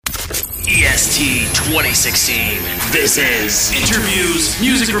NXT 2016. This is interviews,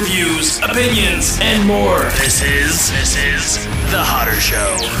 music reviews, opinions, and more. This is The Hodder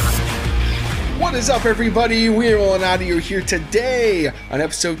Show. What is up, everybody? We're rolling out of here today on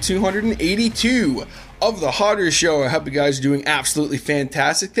episode 282 of The Hodder Show. I hope you guys are doing absolutely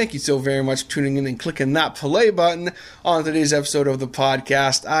fantastic. Thank you so very much for tuning in and clicking that play button on today's episode of the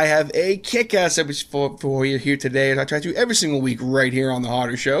podcast. I have a kick-ass episode for you here today, as I try to every single week right here on The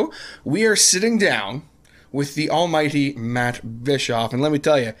Hodder Show. We are sitting down with the almighty Matt Bischoff, and let me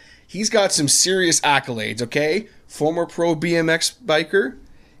tell you, he's got some serious accolades, okay? Former pro BMX biker.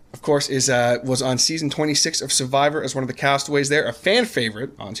 Of course, was on season 26 of Survivor as one of the castaways there, a fan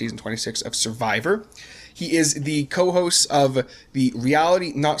favorite on season 26 of Survivor. He is the co-host of the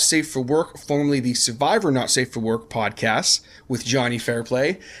Reality Not Safe for Work, formerly the Survivor Not Safe for Work podcast with Johnny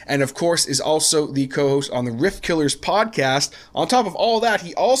Fairplay, and of course is also the co-host on the Rift Killers podcast. On top of all that,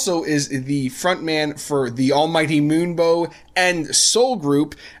 he also is the frontman for the almighty Moonbow and Soul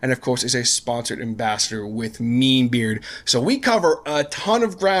Group, and of course is a sponsored ambassador with Meanbeard. So we cover a ton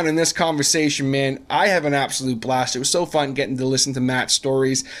of ground in this conversation, man. I have an absolute blast. It was so fun getting to listen to Matt's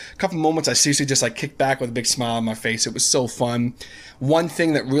stories. A couple moments I seriously just like kicked back with a big smile on my face. It was so fun. One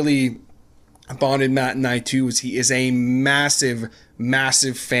thing that really bonded Matt and I too is he is a massive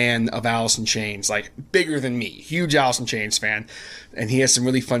fan of Alice in Chains, like bigger than me, huge Alice in Chains fan, and he has some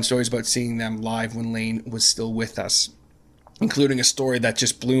really fun stories about seeing them live when Lane was still with us, including a story that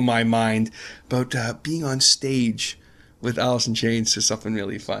just blew my mind about being on stage with Alice in Chains to something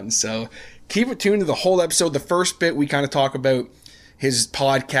really fun. So keep it tuned to the whole episode. The first bit we kind of talk about his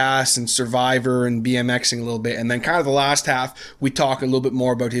podcast and Survivor and BMXing a little bit, and then kind of the last half we talk a little bit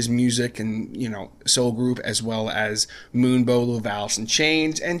more about his music and, you know, Soul Group, as well as Moonbow of Alice in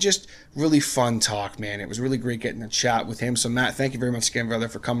Chains, and just really fun talk, man. It was really great getting a chat with him. So Matt, thank you very much again, brother,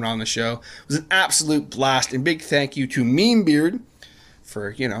 for coming on the show. It was an absolute blast, and big thank you to Meanbeard for,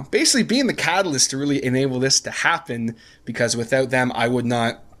 you know, basically being the catalyst to really enable this to happen, because without them I would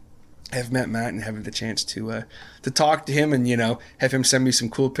not have met Matt and having the chance to talk to him and, you know, have him send me some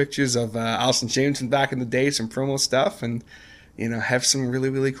cool pictures of Alice in Chains from back in the day, some promo stuff, and, you know, have some really,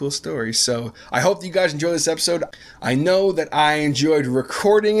 really cool stories. So I hope that you guys enjoy this episode. I know that I enjoyed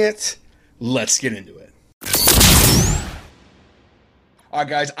recording it. Let's get into it. All right,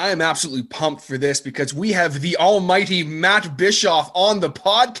 guys, I am absolutely pumped for this because we have the almighty Matt Bischoff on the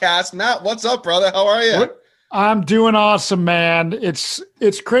podcast. Matt, what's up, brother? How are you? What? I'm doing awesome, man. It's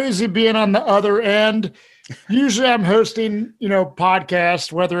crazy being on the other end. Usually I'm hosting, you know,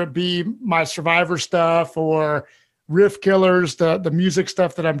 podcasts, whether it be my Survivor stuff or Rift Killers, the music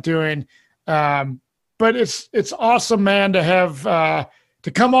stuff that I'm doing. But it's awesome, man, to have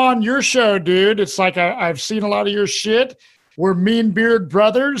to come on your show, dude. It's like I've seen a lot of your shit. We're Meanbeard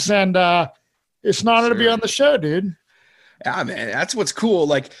brothers, and it's an honor to be on the show, dude. Yeah, man, that's what's cool.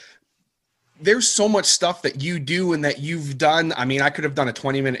 Like, there's so much stuff that you do and that you've done. I mean, I could have done a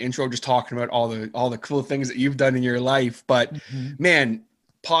 20-minute intro just talking about all the cool things that you've done in your life. But man,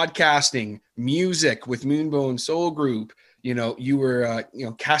 podcasting, music with Moonbow and Soul Group. You know, you were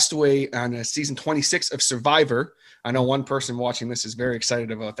castaway on season 26 of Survivor. I know one person watching this is very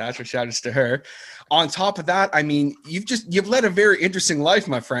excited about that, so shout outs to her. On top of that, I mean, you've led a very interesting life,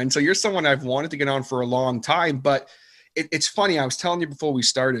 my friend. So you're someone I've wanted to get on for a long time. But it's funny. I was telling you before we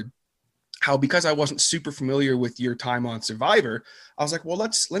started how, because I wasn't super familiar with your time on Survivor, I was like, well,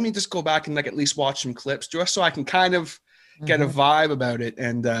 let me just go back and like at least watch some clips just so I can kind of get a vibe about it.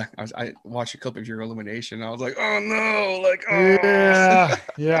 And I watched a clip of your elimination. And I was like, oh no, like, oh.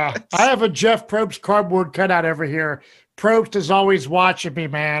 Yeah. I have a Jeff Probst cardboard cutout over here. Probst is always watching me,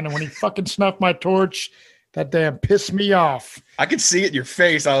 man. And when he fucking snuffed my torch, that damn pissed me off. I could see it in your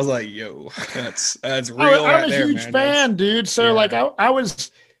face. I was like, yo, that's real. I'm a huge fan, dude. So like I was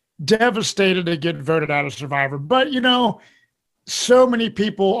devastated to get voted out of Survivor, but you know, so many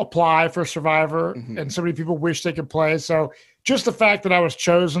people apply for Survivor and so many people wish they could play. So just the fact that I was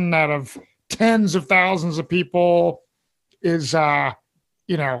chosen out of tens of thousands of people is,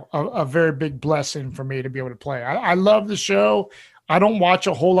 you know, a very big blessing for me to be able to play. I love the show. I don't watch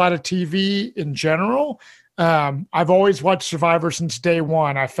a whole lot of TV in general. I've always watched Survivor since day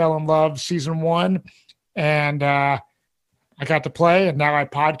one. I fell in love season 1 and, I got to play, and now I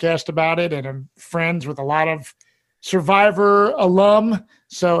podcast about it, and I'm friends with a lot of Survivor alum.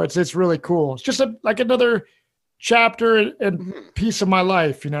 So it's really cool. It's just like another chapter and piece of my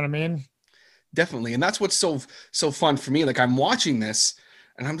life. You know what I mean? Definitely. And that's what's so fun for me. Like, I'm watching this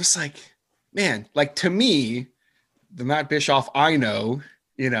and I'm just like, man, like, to me, the Matt Bischoff I know,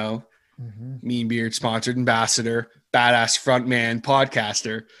 you know, Meanbeard sponsored ambassador, badass frontman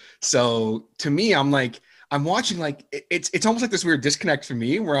podcaster. So to me, I'm like, I'm watching, like, it's almost like this weird disconnect for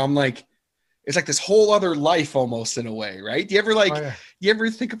me where I'm like, it's like this whole other life almost in a way, right? Do you ever you ever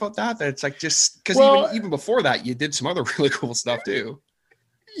think about that? That it's like, just because even before that, you did some other really cool stuff too.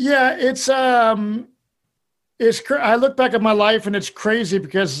 Yeah, I look back at my life and it's crazy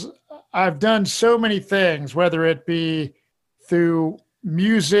because I've done so many things, whether it be through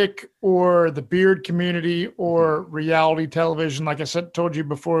music or the beard community or reality television. Like I told you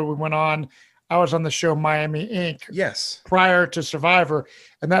before we went on, I was on the show Miami Inc. Yes. Prior to Survivor.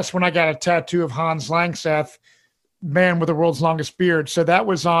 And that's when I got a tattoo of Hans Langseth, man with the world's longest beard. So that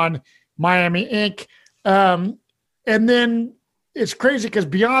was on Miami Inc. And then it's crazy because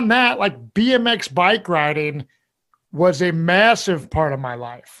beyond that, like BMX bike riding was a massive part of my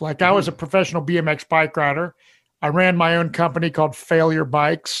life. Like I was a professional BMX bike rider. I ran my own company called Failure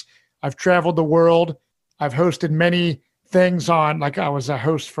Bikes. I've traveled the world. I've hosted many things on, like I was a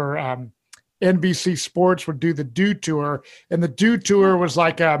host for NBC Sports, would do the Do Tour. And the Do Tour was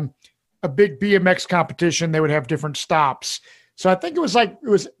like a big BMX competition. They would have different stops. So I think it was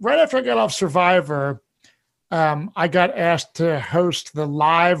right after I got off Survivor, I got asked to host the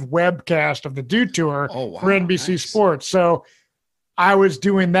live webcast of the Do Tour for NBC Sports. So I was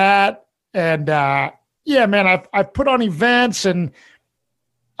doing that. And yeah, man, I've put on events, and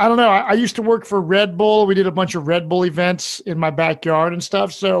I don't know. I used to work for Red Bull. We did a bunch of Red Bull events in my backyard and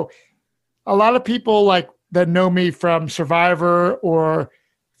stuff. So a lot of people like that know me from Survivor or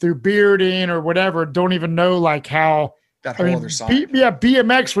through bearding or whatever don't even know like how that whole other side.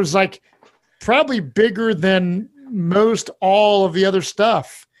 BMX was like probably bigger than most all of the other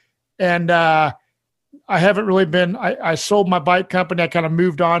stuff. And I haven't really been, I sold my bike company. I kind of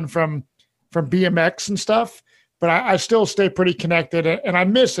moved on from BMX and stuff, but I still stay pretty connected and I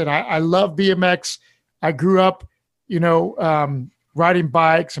miss it. I love BMX. I grew up, riding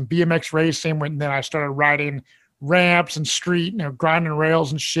bikes and BMX racing then I started riding ramps and street, grinding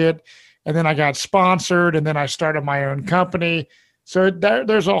rails and shit. And then I got sponsored and then I started my own company. So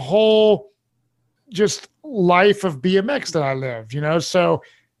there's a whole just life of BMX that I live, so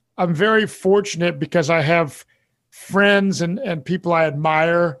I'm very fortunate because I have friends and people I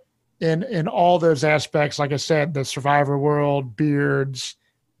admire in all those aspects. Like I said, the Survivor world, beards,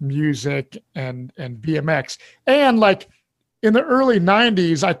 music, and BMX. And like in the early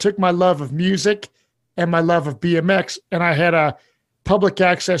 90s, I took my love of music and my love of BMX, and I had a public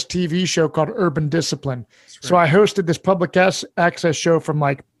access TV show called Urban Discipline. Right. So I hosted this public access show from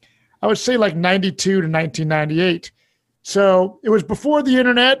I would say 92 to 1998. So it was before the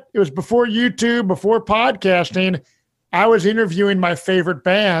internet. It was before YouTube, before podcasting. I was interviewing my favorite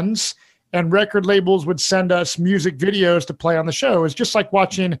bands, and record labels would send us music videos to play on the show. It was just like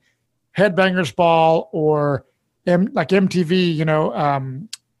watching Headbangers Ball or MTV,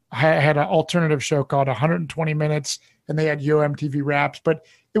 I had an alternative show called 120 Minutes, and they had Yo MTV Raps. But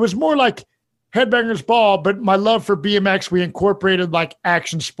it was more like Headbangers Ball, but my love for BMX, we incorporated like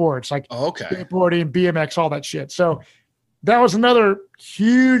action sports, like skateboarding, BMX, all that shit. So that was another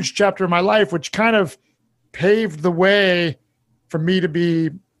huge chapter of my life, which kind of paved the way for me to be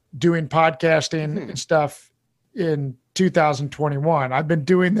doing podcasting and stuff in 2021. I've been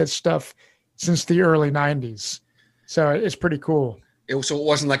doing this stuff since the early 90s. So it's pretty cool. So it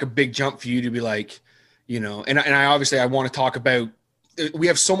wasn't like a big jump for you to be like, and I obviously I want to talk about, we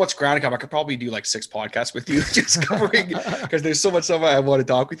have so much ground to cover. I could probably do like 6 podcasts with you just covering, because there's so much stuff I want to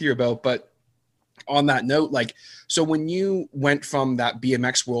talk with you about. But on that note, so when you went from that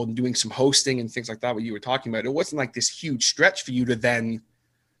BMX world and doing some hosting and things like that, what you were talking about, it wasn't like this huge stretch for you to then,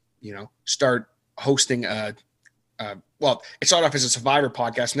 start hosting well, it started off as a Survivor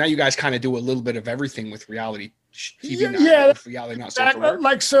podcast. Now you guys kind of do a little bit of everything with reality TV. Reality, not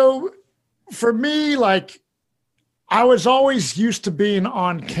exactly. So for me, I was always used to being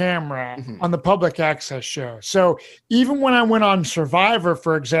on camera on the public access show. So even when I went on Survivor,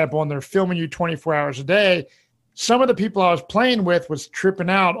 for example, and they're filming you 24 hours a day, some of the people I was playing with was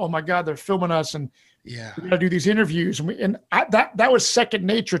tripping out. Oh my God, they're filming us, and we got to do these interviews. And that was second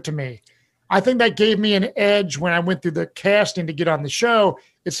nature to me. I think that gave me an edge when I went through the casting to get on the show.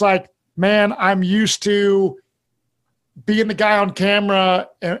 It's like, man, I'm used to being the guy on camera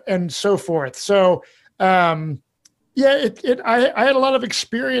and so forth. So, I had a lot of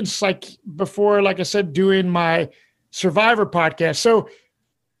experience before, like I said, doing my Survivor podcast. So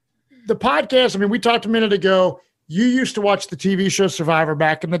the podcast, we talked a minute ago, you used to watch the TV show Survivor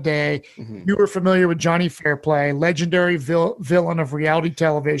back in the day. You were familiar with Johnny Fairplay, legendary villain of reality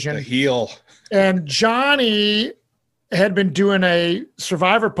television. The heel. And Johnny had been doing a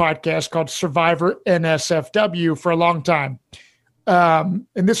Survivor podcast called Survivor NSFW for a long time. And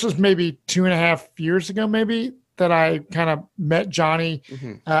this was maybe 2.5 years ago, maybe, that I kind of met Johnny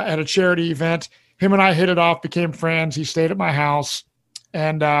at a charity event. Him and I hit it off, became friends. He stayed at my house,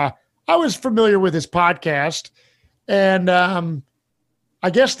 and I was familiar with his podcast. And I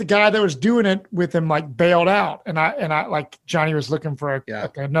guess the guy that was doing it with him like bailed out, and I like Johnny was looking for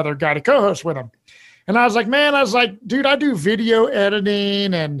another guy to co-host with him. And I was like, dude, I do video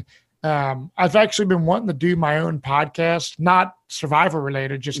editing, and I've actually been wanting to do my own podcast, not Survivor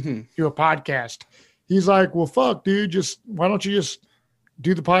related, just do a podcast. He's like, well, fuck, dude, why don't you just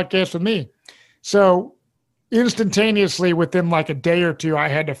do the podcast with me? So instantaneously, within like a day or two, I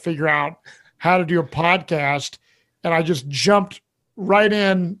had to figure out how to do a podcast, and I just jumped right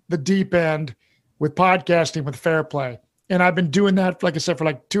in the deep end with podcasting with Fair Play. And I've been doing that, like I said, for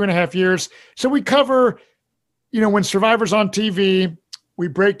like 2.5 years. So we cover, when Survivor's on TV, we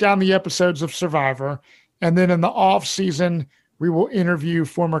break down the episodes of Survivor. And then in the off season, we will interview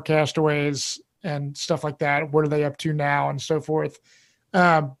former castaways and stuff like that. What are they up to now and so forth.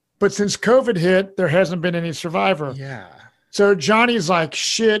 But since COVID hit, there hasn't been any Survivor. Yeah. So Johnny's like,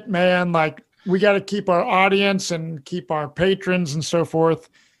 shit, man, like we got to keep our audience and keep our patrons and so forth.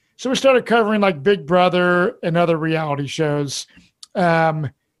 So we started covering like Big Brother and other reality shows.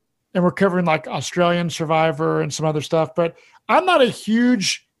 And we're covering like Australian Survivor and some other stuff. But I'm not a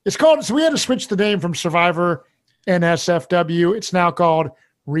huge, so we had to switch the name from Survivor NSFW. It's now called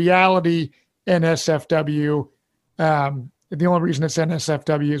Reality NSFW. The only reason it's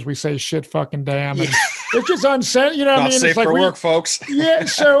NSFW is we say shit fucking damn. And it's just unsaid, you know what I mean? Safe it's like for work, folks. Yeah.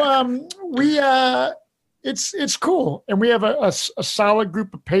 So it's cool. And we have a solid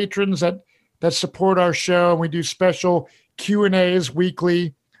group of patrons that support our show. And we do special Q&As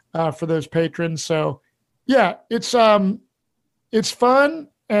weekly for those patrons. So yeah, it's fun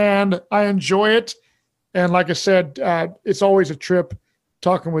and I enjoy it. And like I said, it's always a trip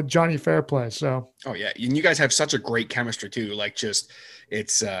talking with Johnny Fairplay. So, oh yeah. And you guys have such a great chemistry too. Like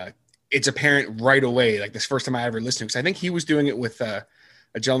it's apparent right away. Like this first time I ever listened, because I think he was doing it with a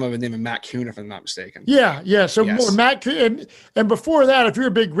gentleman by the name of Matt Kuhn, if I'm not mistaken. Yeah. So Matt Kuhn, and before that, if you're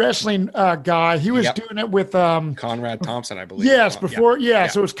a big wrestling guy, he was doing it with Conrad Thompson, I believe. Yes, before. Yeah.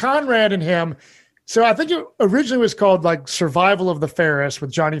 So it was Conrad and him. So I think it originally was called like Survival of the Fairest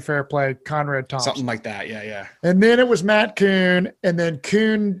with Johnny Fairplay, Conrad Thompson. Something like that. Yeah. And then it was Matt Kuhn, and then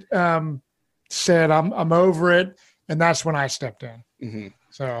Kuhn said, I'm over it. And that's when I stepped in. Mm-hmm.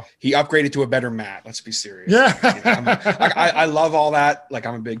 So he upgraded to a better Matt. Let's be serious. Yeah. I love all that. Like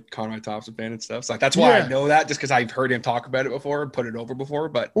I'm a big Conrad Thompson fan and stuff. So that's why I know that, just because I've heard him talk about it before and put it over before.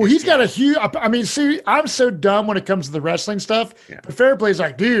 But he's got a huge, see, I'm so dumb when it comes to the wrestling stuff. Yeah. But Fairplay's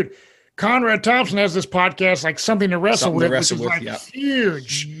like, dude, Conrad Thompson has this podcast, like Something to Wrestle With, which is like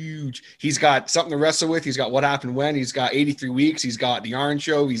huge. He's got Something to Wrestle With. He's got What Happened When. He's got 83 Weeks. He's got The Orange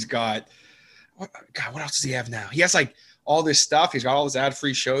Show. He's got, what else does he have now? He has like all this stuff. He's got all this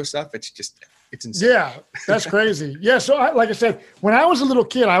ad-free show stuff. It's insane. Yeah, that's crazy. Yeah, so like I said, when I was a little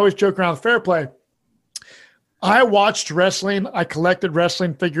kid, I always joke around with Fairplay. I watched wrestling. I collected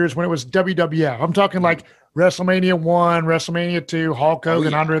wrestling figures when it was WWF. I'm talking like WrestleMania 1, WrestleMania 2, Hulk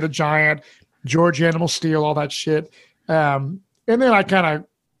Hogan, Andre the Giant, George Animal Steel, all that shit. And then I kind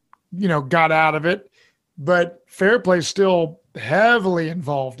of, got out of it. But Fairplay's still heavily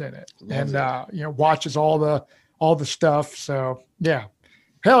involved in it. Watches all the stuff. So, yeah.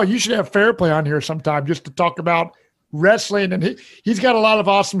 Hell, you should have Fairplay on here sometime just to talk about wrestling. And he's got a lot of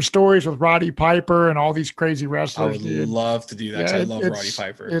awesome stories with Roddy Piper and all these crazy wrestlers. I would love to do that. Yeah, I love Roddy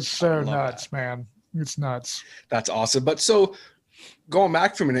Piper. It's so nuts, man. It's nuts. That's awesome. But so going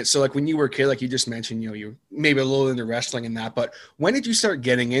back for a minute, so like when you were a kid, like you just mentioned, you maybe a little into wrestling and that, but when did you start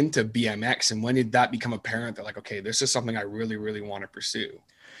getting into BMX, and when did that become apparent that like, okay, this is something I really, really want to pursue?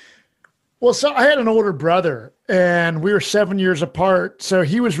 Well, so I had an older brother and we were 7 years apart. So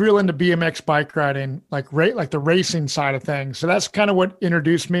he was real into BMX bike riding, like the racing side of things. So that's kind of what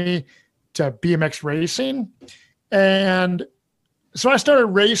introduced me to BMX racing. And so I started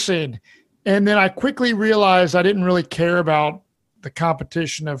racing. And then I quickly realized I didn't really care about the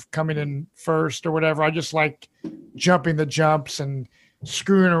competition of coming in first or whatever. I just like jumping the jumps and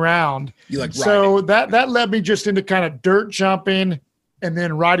screwing around. You like riding. So that led me just into kind of dirt jumping and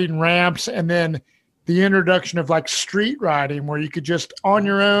then riding ramps, and then the introduction of like street riding where you could just on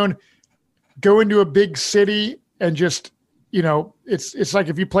your own go into a big city and just, it's like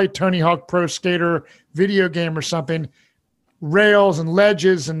if you play Tony Hawk Pro Skater video game or something, rails and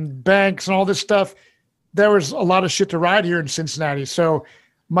ledges and banks and all this stuff. There was a lot of shit to ride here in Cincinnati. So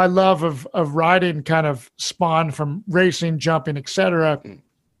my love of riding kind of spawned from racing, jumping, etc.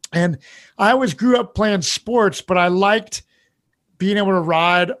 And I always grew up playing sports, but I liked being able to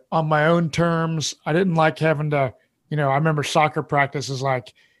ride on my own terms. I didn't like having to, I remember soccer practice is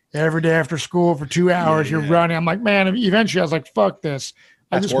like every day after school for 2 hours, you're running. I'm like, man, eventually I was like, fuck this.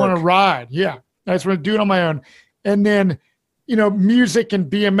 I just want to ride. Yeah. I just want to do it on my own. And then, music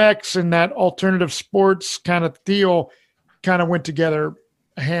and BMX and that alternative sports kind of deal kind of went together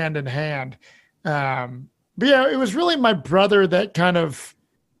hand in hand. But yeah, it was really my brother that kind of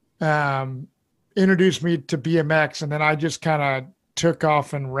introduced me to BMX, and then I just kind of took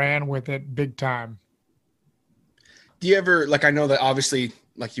off and ran with it big time. Do you ever, like, I know that obviously,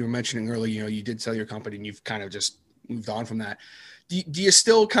 like you were mentioning earlier, you did sell your company and you've kind of just moved on from that. Do you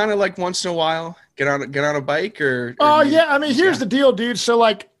still kind of like once in a while get on a bike or yeah. I mean, here's the deal, dude. So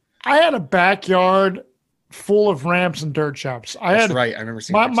like I had a backyard full of ramps and dirt jumps. That's right. I remember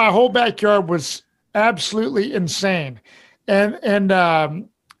seeing my whole backyard was absolutely insane. And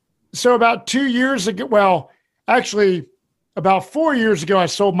so about 2 years ago, well, actually about 4 years ago, I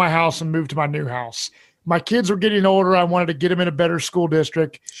sold my house and moved to my new house. My kids were getting older. I wanted to get them in a better school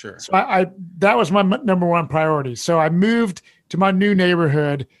district. Sure. So that was my number one priority. So I moved to my new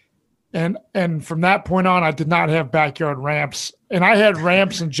neighborhood. And from that point on, I did not have backyard ramps. And I had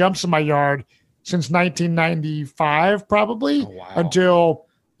ramps and jumps in my yard since 1995, probably, until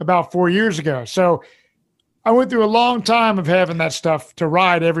about 4 years ago. So I went through a long time of having that stuff to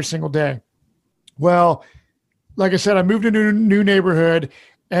ride every single day. Well, like I said, I moved into a new neighborhood,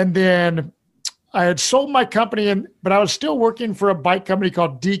 and then I had sold my company, but I was still working for a bike company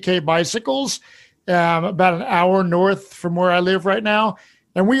called DK Bicycles, about an hour north from where I live right now.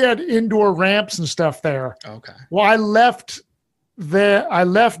 And we had indoor ramps and stuff there. Okay. Well, I left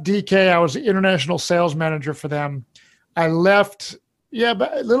DK. I was the international sales manager for them. I left,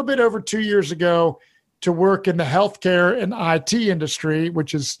 but a little bit over 2 years ago to work in the healthcare and IT industry,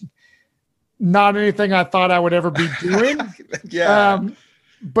 which is not anything I thought I would ever be doing. Yeah.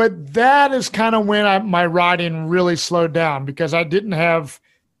 But that is kind of when my riding really slowed down because I didn't have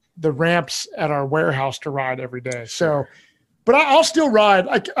the ramps at our warehouse to ride every day. So, but I'll still ride.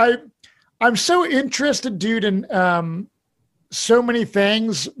 I'm so interested, dude, in so many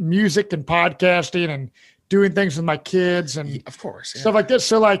things, music and podcasting and doing things with my kids and of course, stuff like this.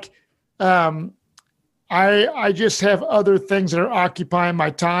 So like, I just have other things that are occupying my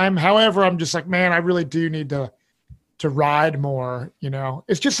time. However, I'm just like, man, I really do need to ride more.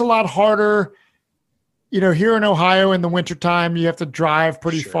 It's just a lot harder. Here in Ohio in the wintertime, you have to drive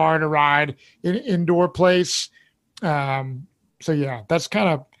pretty far to ride in an indoor place. So yeah, that's kind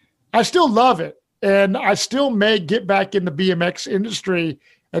of, I still love it. And I still may get back in the BMX industry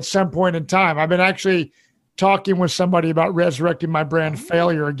at some point in time. I've been actually talking with somebody about resurrecting my brand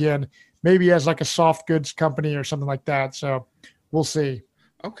Failure again, maybe as like a soft goods company or something like that. So we'll see.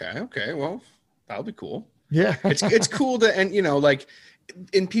 Okay. Well, that'll be cool. Yeah. It's cool to, and like,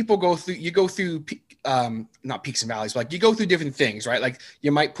 and people go through not peaks and valleys, but like you go through different things, right? Like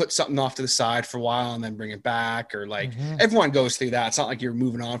you might put something off to the side for a while and then bring it back, or like everyone goes through that. It's not like you're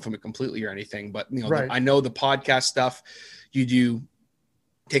moving on from it completely or anything, but I know the podcast stuff you do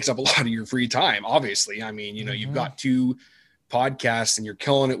takes up a lot of your free time. Obviously. I mean, you've got 2 podcasts and you're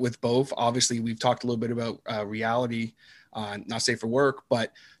killing it with both. Obviously we've talked a little bit about reality, not safe for work,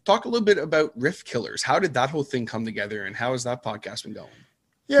 but talk a little bit about Riff Killers. How did that whole thing come together and how has that podcast been going?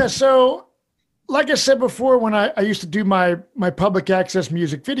 Yeah. So like I said before, when I used to do my public access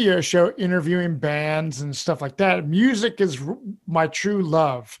music video show, interviewing bands and stuff like that, music is my true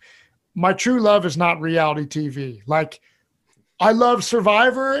love. My true love is not reality TV. Like I love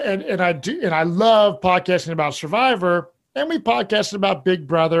Survivor and I love podcasting about Survivor, and we podcasted about Big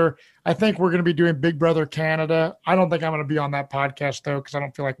Brother. I think we're going to be doing Big Brother Canada. I don't think I'm going to be on that podcast though, because I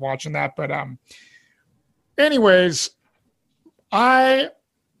don't feel like watching that. But anyways, I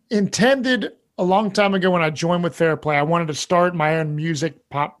intended a long time ago when I joined with Fair Play, I wanted to start my own music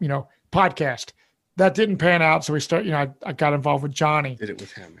podcast. That didn't pan out, so I got involved with Johnny. Did it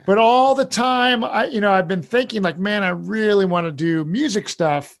with him, man. But all the time, I've been thinking like, man, I really want to do music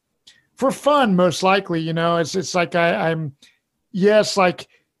stuff for fun, most likely. It's like I'm like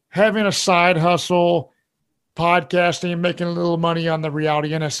having a side hustle, podcasting, making a little money on the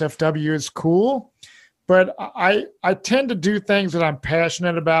reality NSFW is cool. But I tend to do things that I'm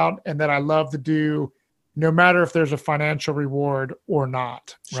passionate about and that I love to do, no matter if there's a financial reward or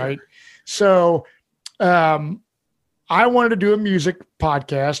not, right? So I wanted to do a music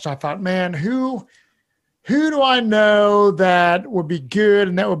podcast. I thought, man, who do I know that would be good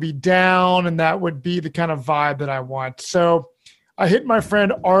and that would be down and that would be the kind of vibe that I want? So I hit my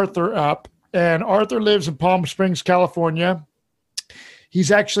friend Arthur up, and Arthur lives in Palm Springs, California.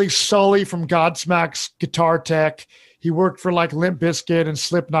 He's actually Sully from Godsmack's guitar tech. He worked for like Limp Bizkit and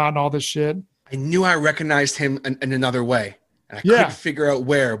Slipknot and all this shit. I knew I recognized him in another way. And I couldn't figure out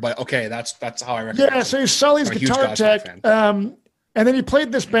where, but okay, that's how I recognize him. Yeah, so he's Sully's guitar tech. And then he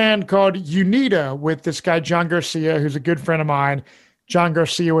played this band called Unita with this guy, John Garcia, who's a good friend of mine. John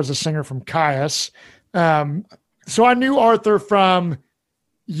Garcia was a singer from Caius. So I knew Arthur from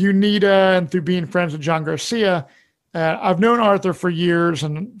Unita and through being friends with John Garcia. I've known Arthur for years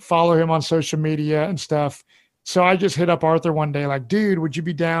and follow him on social media and stuff. So I just hit up Arthur one day, like, dude, would you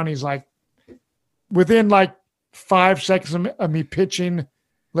be down? He's like, within like 5 seconds of me pitching,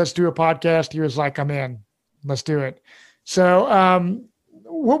 let's do a podcast, he was like, I'm in, let's do it. So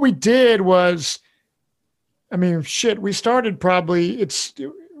what we did was, I mean, shit, we started probably,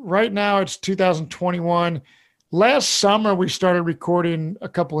 right now it's 2021. Last summer, we started recording a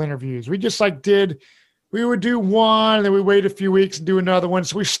couple interviews. We just we would do one, and then we wait a few weeks and do another one.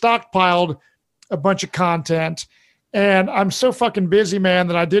 So we stockpiled a bunch of content, and I'm so fucking busy, man,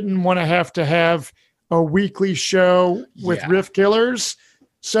 that I didn't want to have a weekly show with Riff Killers.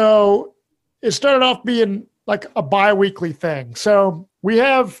 So it started off being like a bi-weekly thing. So we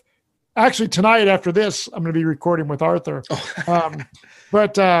have actually tonight after this, I'm going to be recording with Arthur.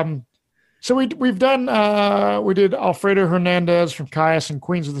 So we've done, we did Alfredo Hernandez from Caius and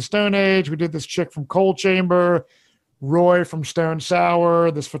Queens of the Stone Age. We did this chick from Coal Chamber, Roy from Stone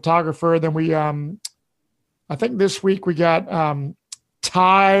Sour, this photographer. Then we, I think this week we got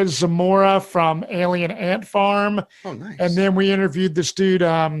Ty Zamora from Alien Ant Farm. Oh, nice. And then we interviewed this dude,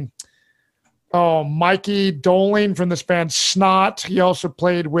 Mikey Doling from this band Snot. He also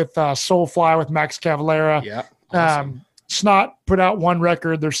played with Soulfly with Max Cavalera. Yeah. Awesome. Snot put out one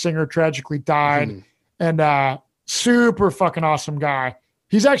record. Their singer tragically died. And super fucking awesome guy.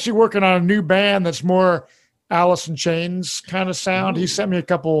 He's actually working on a new band that's more Alice in Chains kind of sound. He sent me a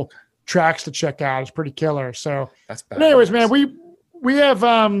couple tracks to check out. It's pretty killer. So that's bad. But anyways, man, we have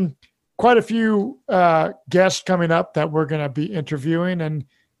quite a few guests coming up that we're going to be interviewing, and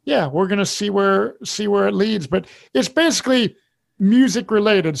yeah, we're going to see where it leads, but it's basically music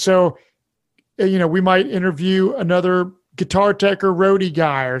related. So, we might interview another guitar tech or roadie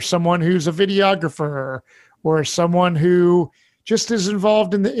guy, or someone who's a videographer, or someone who just is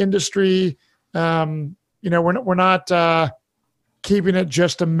involved in the industry. We're not keeping it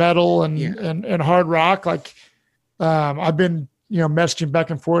just a metal and hard rock. Like I've been, messaging back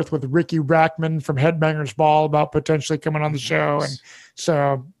and forth with Ricky Rackman from Headbangers Ball about potentially coming on the show. And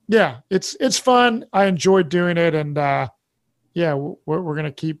so, yeah, it's fun. I enjoy doing it. And we're going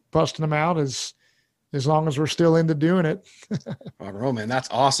to keep busting them out as long as we're still into doing it. Oh, bro, man, that's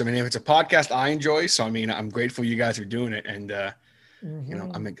awesome. And if it's a podcast I enjoy, so I mean, I'm grateful you guys are doing it. And,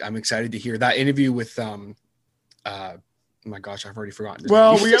 I'm excited to hear that interview with, oh my gosh, I've already forgotten.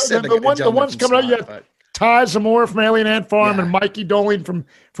 Well, the one's coming out yet. Ty Zamora from Alien Ant Farm and Mikey Doling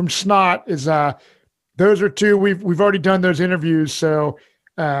from Snot is, those are two. We've already done those interviews. So,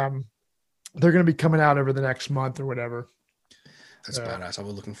 they're going to be coming out over the next month or whatever. That's badass. I'm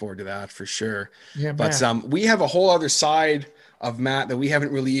looking forward to that for sure. Yeah, but we have a whole other side of Matt that we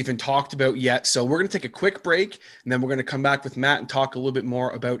haven't really even talked about yet. So we're going to take a quick break, and then we're going to come back with Matt and talk a little bit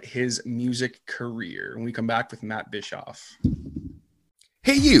more about his music career when we come back with Matt Bischoff.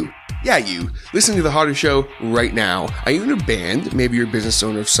 Hey, you. Yeah, you. Listen to The Harder Show right now. Are you in a band? Maybe you're a business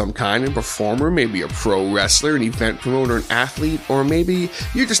owner of some kind, a performer, maybe a pro wrestler, an event promoter, an athlete, or maybe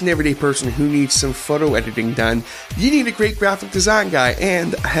you're just an everyday person who needs some photo editing done. You need a great graphic design guy,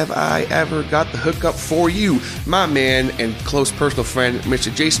 and have I ever got the hookup for you? My man and close personal friend,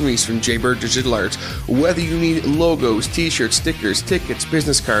 Mr. Jason Reese from Jaybird Digital Arts. Whether you need logos, t-shirts, stickers, tickets,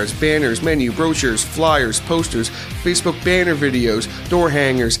 business cards, banners, menu, brochures, flyers, posters, Facebook banner videos, door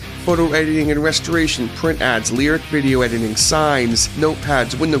hangers, photo editing and restoration, print ads, lyric video editing, signs,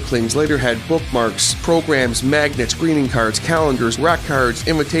 notepads, window clings, letterhead, bookmarks, programs, magnets, greeting cards, calendars, rack cards,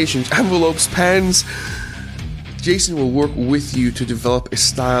 invitations, envelopes, pens. Jason will work with you to develop a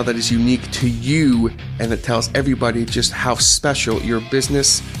style that is unique to you and that tells everybody just how special your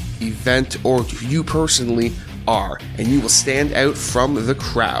business, event, or you personally are, and you will stand out from the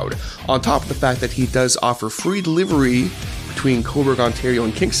crowd. On top of the fact that he does offer free delivery between Cobourg, Ontario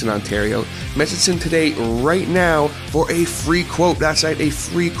and Kingston, Ontario, message him today right now for a free quote. That's right, a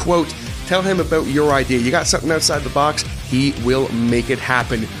free quote. Tell him about your idea. You got something outside the box, he will make it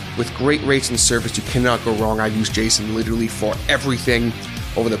happen. With great rates and service, you cannot go wrong. I've used Jason literally for everything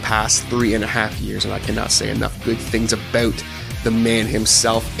over the past 3.5 years, and I cannot say enough good things about the man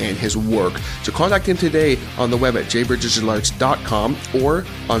himself and his work. So contact him today on the web at jaybirddigitalarts.com or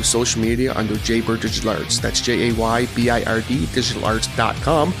on social media under jaybirddigitalarts. That's JAYBIRD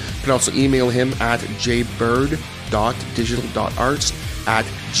digitalarts.com. You can also email him at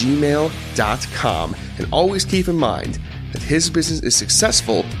jaybird.digital.arts@gmail.com. And always keep in mind that his business is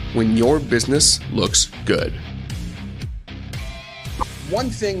successful when your business looks good. One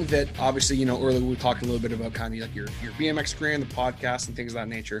thing that obviously, you know, earlier we talked a little bit about kind of like your BMX career and the podcast and things of that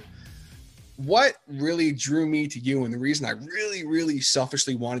nature. What really drew me to you, and the reason I really, really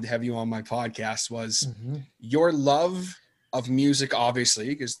selfishly wanted to have you on my podcast, was your love of music, obviously,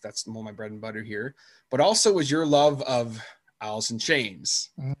 because that's more my bread and butter here, but also was your love of Alice in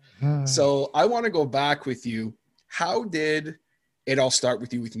Chains. So I want to go back with you. How did it all start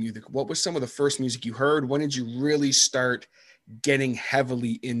with you with music? What was some of the first music you heard? When did you really start getting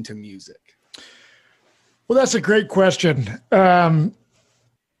heavily into music? Well, that's a great question. Like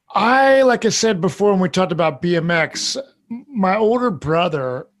I said before, when we talked about BMX, my older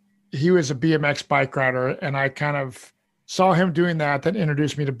brother, he was a BMX bike rider, and I kind of saw him doing that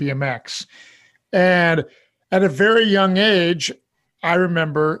introduced me to BMX. And at a very young age, I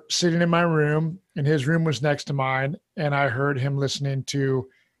remember sitting in my room, and his room was next to mine, and I heard him listening to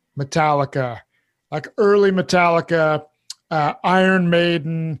Metallica, like early Metallica, Iron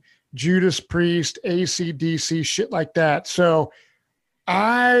Maiden, Judas Priest, AC/DC, shit like that. So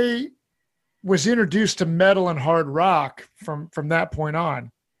I was introduced to metal and hard rock from that point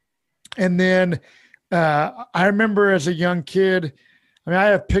on. And then I remember as a young kid, I mean, I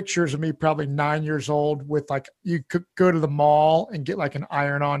have pictures of me probably 9 years old with, like, you could go to the mall and get like an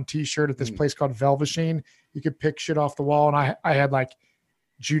iron-on t-shirt at this place called Velveteen. You could pick shit off the wall. And I had like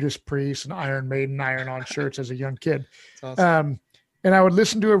Judas Priest and Iron Maiden iron-on shirts as a young kid. Awesome. And I would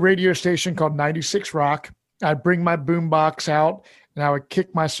listen to a radio station called 96 Rock. I'd bring my boombox out and I would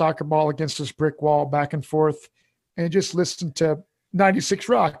kick my soccer ball against this brick wall back and forth and just listen to 96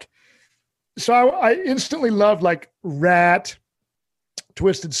 Rock. So I instantly loved like Rat,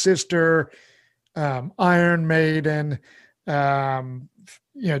 Twisted Sister, Iron Maiden,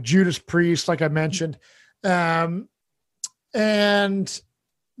 Judas Priest, like I mentioned. And then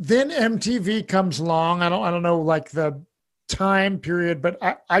MTV comes along. I don't know like the time period, but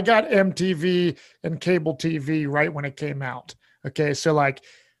I got MTV and cable TV right when it came out. Okay. So like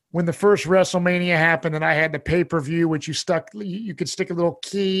when the first WrestleMania happened and I had the pay-per-view, which you could stick a little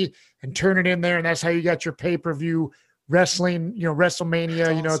key and turn it in there. And that's how you got your pay-per-view wrestling,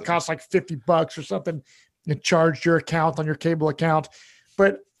 WrestleMania, awesome. It cost like $50 or something. You charged your account on your cable account.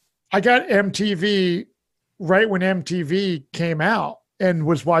 But I got MTV right when MTV came out and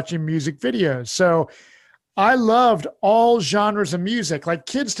was watching music videos. So I loved all genres of music. Like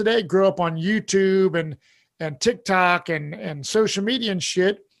kids today grow up on YouTube and TikTok and social media and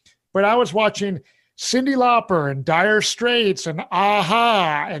shit. But I was watching Cyndi Lauper and Dire Straits and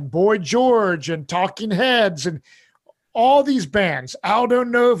Aha and Boy George and Talking Heads and all these bands, Aldo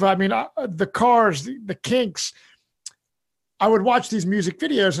Nova. I mean, the Cars, the Kinks. I would watch these music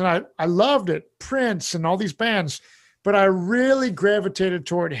videos and I loved it. Prince and all these bands. But I really gravitated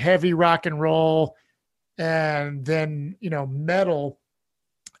toward heavy rock and roll and then, metal.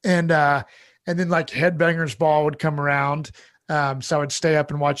 And then like Headbangers Ball would come around. So I would stay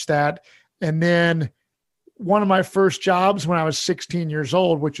up and watch that. And then one of my first jobs when I was 16 years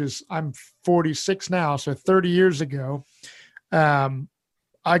old, which is I'm 46 now, so 30 years ago,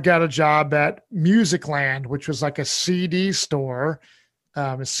 I got a job at Musicland, which was like a CD store.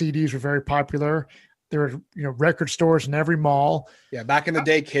 CDs were very popular. There were, record stores in every mall. Yeah, back in the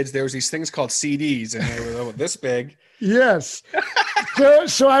day, kids, there was these things called CDs, and they were this big. Yes.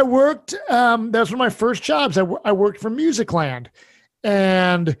 So I worked. That was one of my first jobs. I worked for Musicland,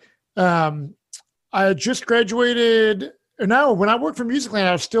 and I had just graduated. No, when I worked for Musicland,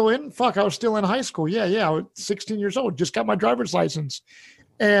 I was still in high school. Yeah. I was 16 years old. Just got my driver's license,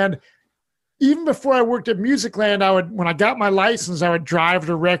 and even before I worked at Musicland, when I got my license, I would drive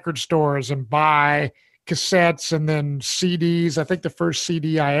to record stores and buy cassettes and then CDs. I think the first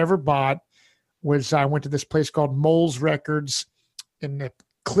CD I ever bought was I went to this place called Mole's Records in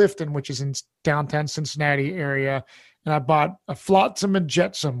Clifton, which is in downtown Cincinnati area. And I bought a Flotsam and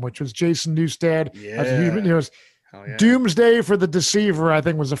Jetsam, which was Jason Newsted. Yeah. It was Doomsday for the Deceiver, I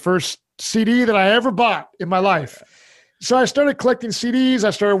think was the first CD that I ever bought in my life. Yeah. So I started collecting CDs.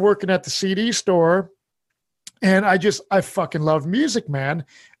 I started working at the CD store, and I fucking loved music, man.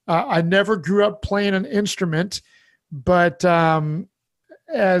 I never grew up playing an instrument, but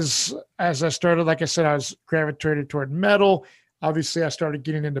as I started, like I said, I was gravitated toward metal. Obviously, I started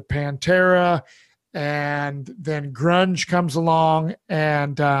getting into Pantera, and then grunge comes along,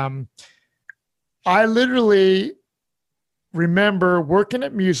 and I literally remember working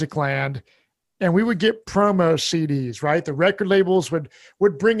at Musicland, and we would get promo CDs, right? The record labels would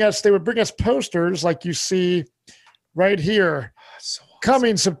bring us posters like you see right here. So awesome.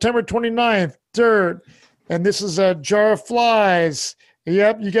 Coming September 29th, Dirt. And this is a Jar of Flies.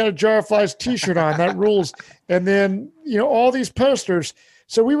 Yep, you got a Jar of Flies t-shirt on. That rules. And then, all these posters.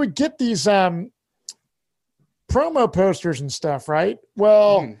 So we would get these promo posters and stuff, right?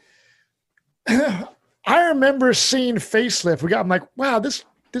 Well, I remember seeing Facelift. I'm like, wow, this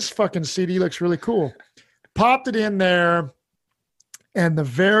fucking CD looks really cool. Popped it in there, and the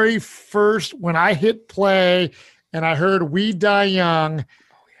very first, when I hit play and I heard We Die Young,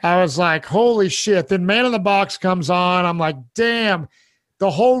 I was like, holy shit. Then Man in the Box comes on. I'm like, damn. The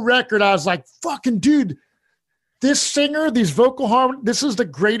whole record, I was like, fucking dude, this singer, these vocal harmonies, this is the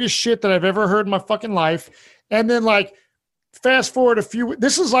greatest shit that I've ever heard in my fucking life. And then like, fast forward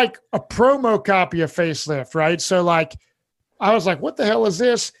this is like a promo copy of Facelift, right? So like, I was like, what the hell is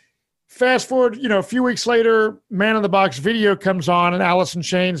this? Fast forward, a few weeks later, Man in the Box video comes on, and Alice in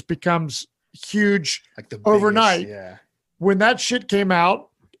Chains becomes huge, like the biggest, overnight. Yeah. When that shit came out,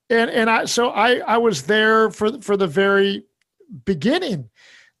 and I was there for the very beginning.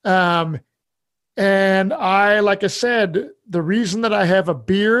 And I, like I said, the reason that I have a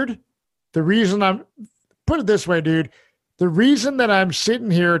beard, the reason put it this way, dude, the reason that I'm sitting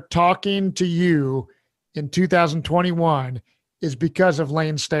here talking to you in 2021 is because of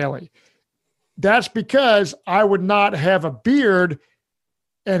Lane Staley. That's because I would not have a beard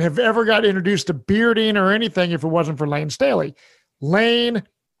and have ever got introduced to bearding or anything if it wasn't for Lane Staley. Lane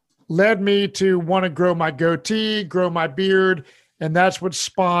led me to want to grow my goatee, grow my beard, and that's what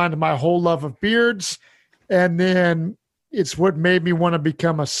spawned my whole love of beards. And then it's what made me want to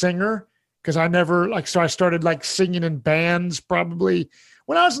become a singer, because I never I started like singing in bands probably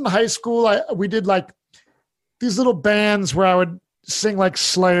when I was in high school. We did like these little bands where I would sing like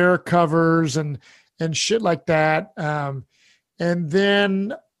Slayer covers and shit like that. And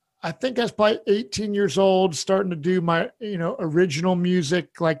then I think I was probably 18 years old, starting to do my, original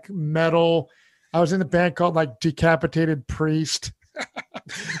music, like metal. I was in a band called like Decapitated Priest.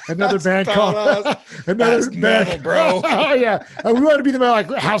 Another band called metal, bro. Oh yeah, we want to be the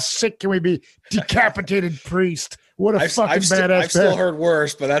like, how sick can we be? Decapitated Priest. What a fucking badass band. I've still heard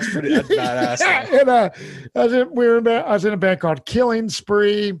worse, but that's badass. And I was in a band called Killing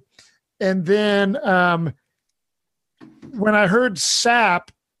Spree, and then when I heard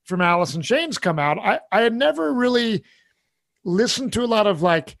Sap from Alice in Chains come out, I had never really listened to a lot of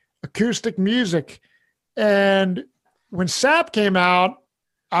like acoustic music, and when Sap came out,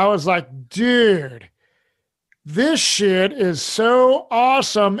 I was like, dude, this shit is so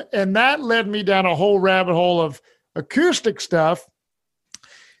awesome. And that led me down a whole rabbit hole of acoustic stuff.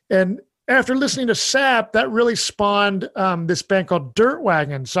 And after listening to Sap, that really spawned this band called Dirt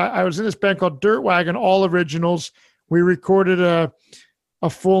Wagon. So I was in this band called Dirt Wagon, all originals. We recorded a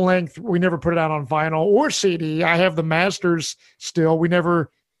full length. We never put it out on vinyl or CD. I have the masters still. We never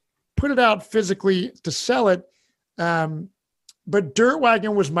put it out physically to sell it. But Dirt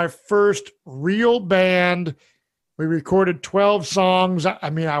Wagon was my first real band. We recorded 12 songs. I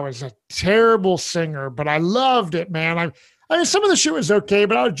mean, I was a terrible singer, but I loved it, man. I mean, some of the shit was okay,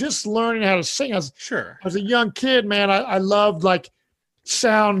 but I was just learning how to sing. I was a young kid, man. I loved like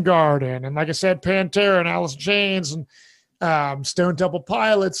Soundgarden, and like I said, Pantera and Alice in Chains and Stone Temple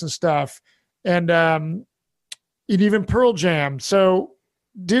Pilots and stuff, and even Pearl Jam. So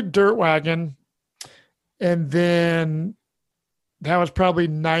did Dirt Wagon. And then that was probably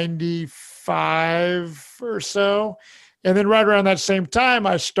 95 or so. And then right around that same time,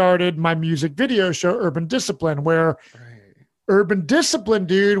 I started my music video show, Urban Discipline, where Urban Discipline,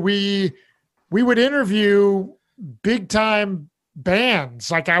 dude, we would interview big time bands.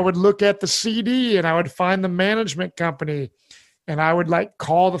 Like I would look at the CD and I would find the management company, and I would like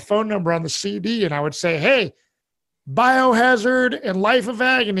call the phone number on the CD, and I would say, hey, Biohazard and Life of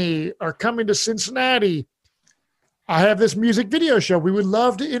Agony are coming to Cincinnati. I have this music video show. We would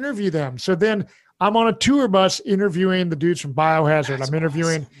love to interview them. So then I'm on a tour bus interviewing the dudes from Biohazard. I'm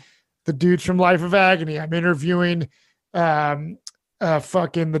interviewing the dudes from Life of Agony. I'm interviewing fucking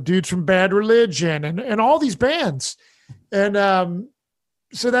the dudes from Bad Religion and all these bands. And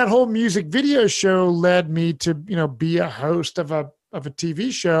so that whole music video show led me to, be a host of a TV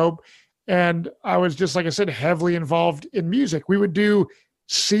show. And I was just, like I said, heavily involved in music. We would do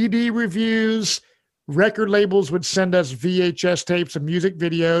CD reviews. Record labels would send us VHS tapes of music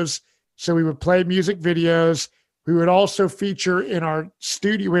videos. So we would play music videos. We would also feature in our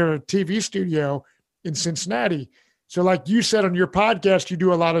studio. We have a TV studio. in Cincinnati. So like you said on your podcast, you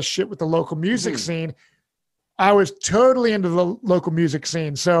do a lot of shit with the local music scene. I was totally into the local music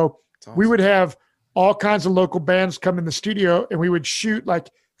scene. So awesome. We would have all kinds of local bands come in the studio and we would shoot like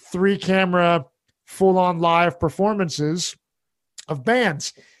 3-camera full-on live performances of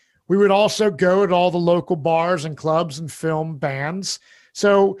bands. We would also go to all the local bars and clubs and film bands.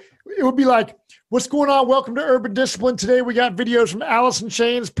 So it would be like, what's going on? Welcome to Urban Discipline. Today we got videos from Alice in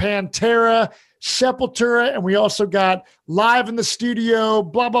Chains, Pantera, Sepultura, and we also got live in the studio,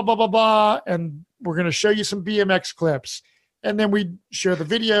 blah, blah, blah, blah, blah. And we're going to show you some BMX clips. And then we share the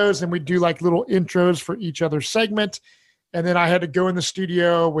videos and we do like little intros for each other's segment. And then I had to go in the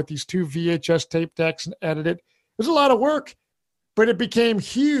studio with these 2 VHS tape decks and edit it. It was a lot of work, but it became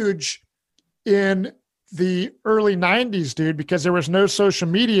huge in the early 90s, dude, because there was no social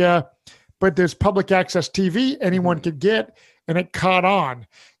media, but there's public access TV anyone could get, and it caught on.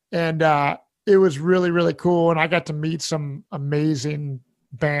 And it was really, really cool. And I got to meet some amazing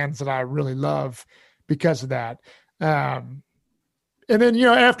bands that I really love because of that. And then, you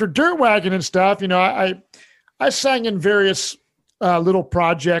know, after Dirt Wagon and stuff, you know, I sang in various little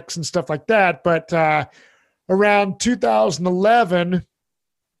projects and stuff like that. But around 2011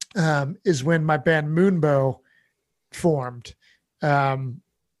 is when my band Moonbow formed.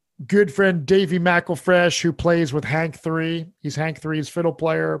 Good friend Davey McElfresh, who plays with Hank 3. He's Hank 3's fiddle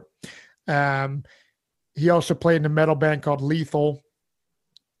player. He also played in a metal band called Lethal.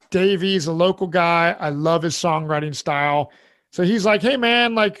 Davey's a local guy. I love his songwriting style. So he's like, hey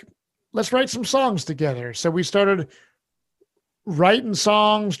man, like, let's write some songs together. So we started writing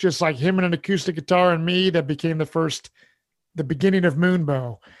songs, just like him and an acoustic guitar and me. That became the beginning of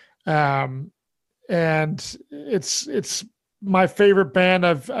Moonbow. And it's my favorite band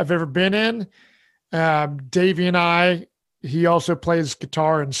I've ever been in. Davey and he also plays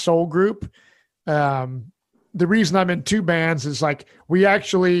guitar in Soul Group. The reason I'm in 2 bands is like, we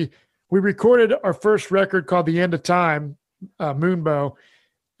recorded our first record called The End of Time, Moonbow.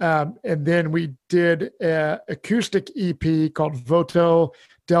 And then we did an acoustic EP called Voto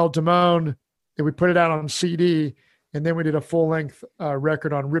del Demone, and we put it out on CD. And then we did a full-length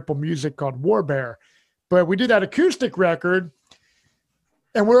record on Ripple Music called War Bear. But we did that acoustic record,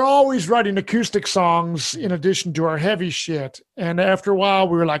 and we're always writing acoustic songs in addition to our heavy shit. And after a while,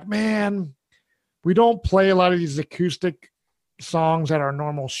 we were like, man, we don't play a lot of these acoustic songs at our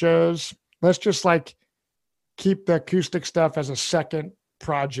normal shows. Let's just like keep the acoustic stuff as a second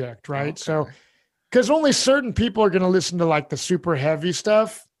project, right? Okay. So, because only certain people are going to listen to like the super heavy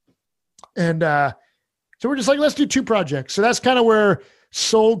stuff. And so we're just like, let's do 2 projects. So that's kind of where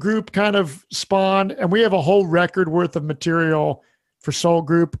Soul Group kind of spawned. And we have a whole record worth of material for Soul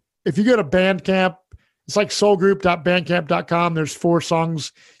Group. If you go to Bandcamp, it's like soulgroup.bandcamp.com. There's 4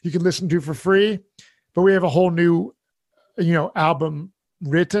 songs you can listen to for free. But we have a whole new, you know, album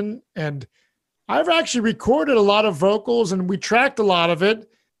written. And I've actually recorded a lot of vocals and we tracked a lot of it.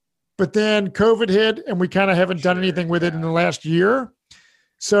 But then COVID hit and we kind of haven't done anything with it in the last year.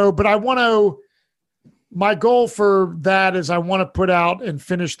 So, but my goal for that is I want to put out and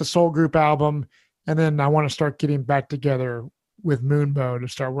finish the Soul Group album. And then I want to start getting back together with Moonbow to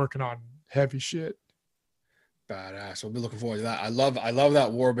start working on heavy shit. Badass. We'll be looking forward to that. I love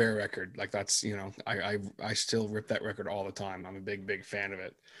that War Bear record. Like that's, you know, I still rip that record all the time. I'm a big fan of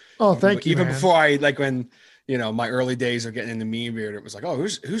it. Oh, thank you. Even before when, you know, my early days of getting into Mean Beard, it was like, oh,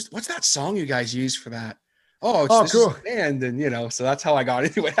 what's that song you guys used for that? Oh, it's cool. Band. And, you know, so that's how I got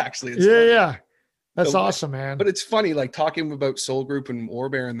into it actually. Yeah. That's awesome, man. But it's funny, like talking about Soul Group and War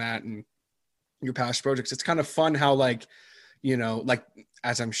Bear and that and your past projects. It's kind of fun how, like, you know, like,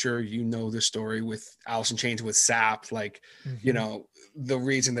 as I'm sure you know the story with Alice in Chains with Sap, like, you know, the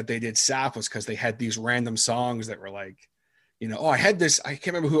reason that they did Sap was because they had these random songs that were like, you know, I can't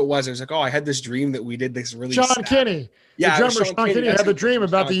remember who it was. It was like, I had this dream that we did this really Sean Kinney. Yeah. The drummer Sean Kinney had the dream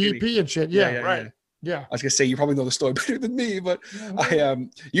about the EP and shit. Yeah, right. Yeah. I was gonna say, you probably know the story better than me, but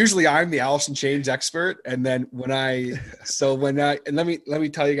usually I'm the Alice in Chains expert. And then let me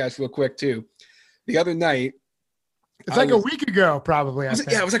tell you guys real quick too, the other night, it's like a week ago, probably.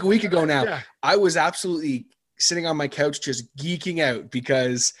 It was like a week ago now. Yeah. I was absolutely sitting on my couch just geeking out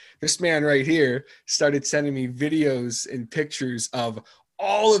because this man right here started sending me videos and pictures of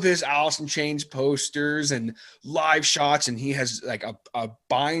all of his Alice in Chains posters and live shots. And he has like a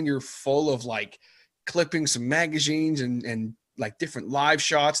binder full of like clippings from magazines and like different live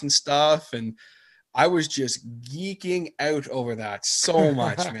shots and stuff. And I was just geeking out over that so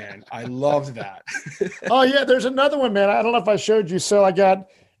much, man. I loved that. Oh yeah, there's another one, man. I don't know if I showed you. So I got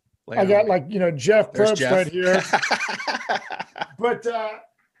like, you know, Jeff Probst right here. But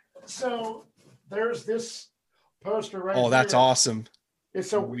so there's this poster right Oh, that's here. awesome.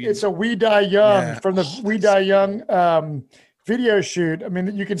 It's a We Die Young from the We Die Young video shoot. I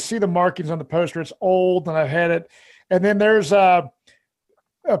mean, you can see the markings on the poster. It's old, and I've had it. And then there's a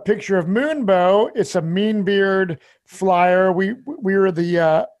picture of Moonbow. It's a Mean Beard flyer. We were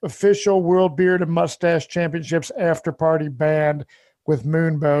the official World Beard and Mustache Championships after party band with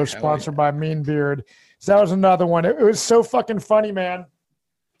Moonbow, sponsored by Mean Beard. So that was another one. It was so fucking funny, man,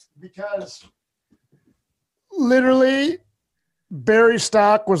 because literally Barry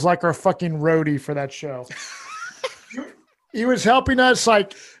Stock was like our fucking roadie for that show. He was helping us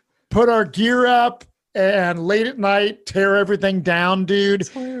like put our gear up and late at night tear everything down, dude.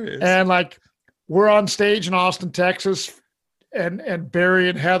 And like we're on stage in Austin, Texas, and Barry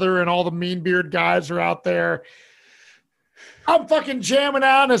and Heather and all the Mean Beard guys are out there. I'm fucking jamming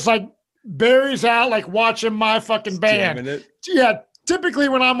out, and it's like Barry's out like watching my fucking band. Yeah, typically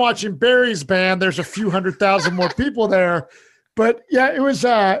when I'm watching Barry's band, there's a few 100,000 more people there. But yeah, it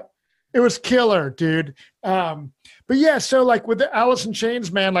was killer, dude. But yeah, so like with the Alice in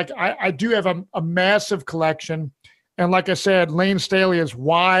Chains, man, like I do have a massive collection. And like I said, Lane Staley is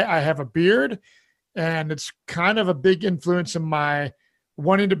why I have a beard. And it's kind of a big influence in my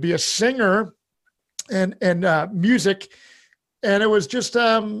wanting to be a singer and music. And it was just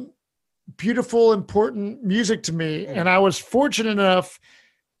beautiful, important music to me. And I was fortunate enough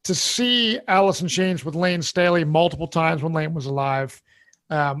to see Alice in Chains with Lane Staley multiple times when Lane was alive.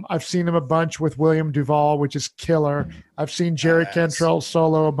 I've seen him a bunch with William Duvall, which is killer. I've seen Jerry Cantrell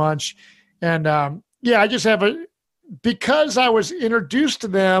solo a bunch. And I just have because I was introduced to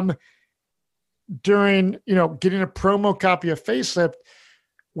them during, getting a promo copy of Facelift,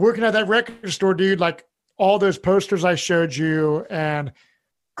 working at that record store, dude, like all those posters I showed you and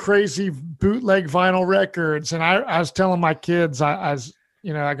crazy bootleg vinyl records. And I was telling my kids, I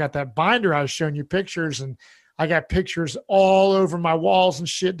got that binder I was showing you pictures, and I got pictures all over my walls and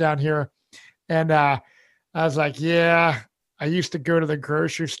shit down here. And I was like, yeah, I used to go to the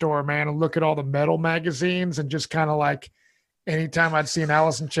grocery store, man, and look at all the metal magazines and just kind of like anytime I'd see an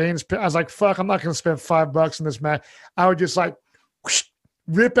Alice in Chains, I was like, fuck, I'm not going to spend $5 on this, man. I would just like whoosh,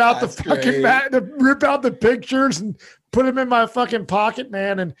 rip out the fucking rip out the pictures and put them in my fucking pocket,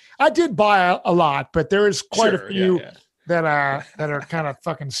 man. And I did buy a lot, but there is quite a few that are kind of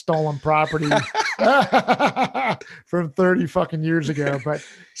fucking stolen property from 30 fucking years ago. But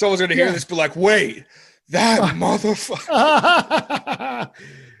someone's gonna hear this, be like, wait, that motherfucker.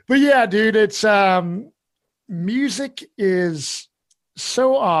 But yeah, dude, it's music is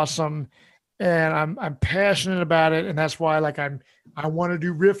so awesome, and I'm passionate about it, and that's why like I want to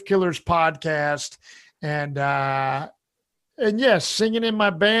do Riff Killers podcast, and yes, singing in my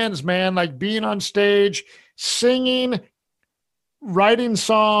bands, man, like being on stage, singing, writing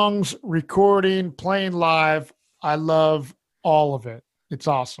songs, recording, playing live. I love all of it. It's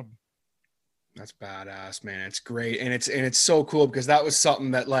awesome. That's badass, man. It's great. And it's so cool because that was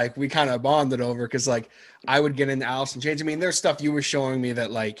something that like we kind of bonded over, because like I would get into Alice in Chains. I mean, there's stuff you were showing me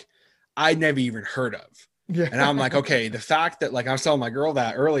that like I'd never even heard of. Yeah. And I'm like, okay, the fact that like I was telling my girl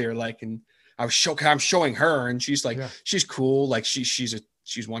that earlier, like, and I'm showing her, and she's like, she's cool. Like she's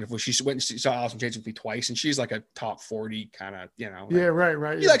wonderful. She went and saw Alice in Chains with me twice, and she's like a top 40 kind of, like,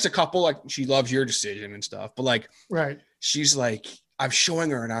 right. She likes a couple, like she loves Your Decision and stuff, but like, she's like, I'm showing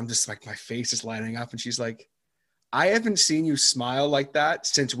her, and I'm just like, my face is lighting up, and she's like, I haven't seen you smile like that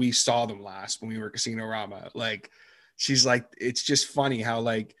since we saw them last when we were at Casino Rama. Like, she's like, it's just funny how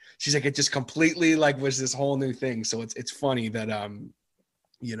like, she's like, it just completely like was this whole new thing. So it's funny that, I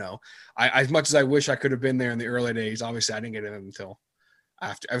as much as I wish I could have been there in the early days, obviously I didn't get in them until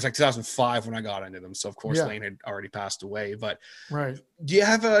after. I was like 2005 when I got into them. So of course Lane had already passed away, but do you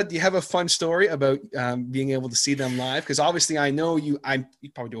have a fun story about being able to see them live? Because obviously I know you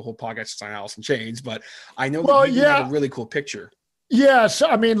probably do a whole podcast on Alice in Chains, but I know that you have a really cool picture. Yeah. So,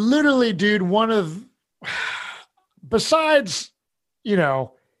 I mean, literally, dude, besides,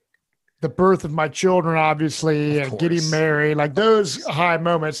 the birth of my children, obviously, and getting married, like those high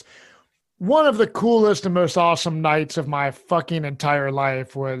moments, one of the coolest and most awesome nights of my fucking entire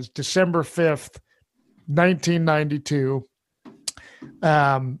life was December 5th, 1992.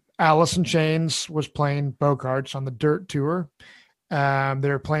 Alice in Chains was playing Bogarts on the Dirt Tour. They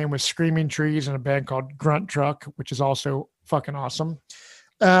were playing with Screaming Trees and a band called Grunt Truck, which is also fucking awesome.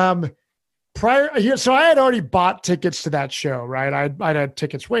 So I had already bought tickets to that show, right? I'd had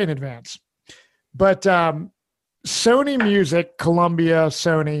tickets way in advance. But Sony Music, Columbia,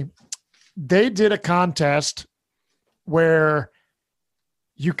 Sony, they did a contest where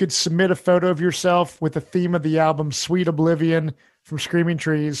you could submit a photo of yourself with the theme of the album Sweet Oblivion from Screaming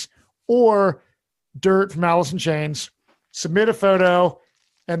Trees, or Dirt from Alice in Chains, submit a photo,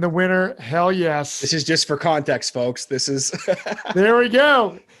 and the winner, hell yes. This is just for context, folks. This is there we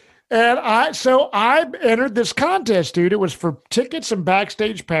go. And I entered this contest, dude. It was for tickets and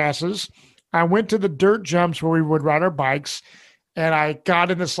backstage passes. I went to the dirt jumps where we would ride our bikes, and I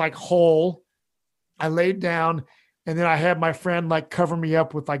got in this like hole. I laid down, and then I had my friend like cover me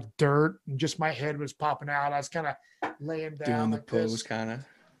up with like dirt, and just my head was popping out. I was kind of laying down, doing the like pose, kind of.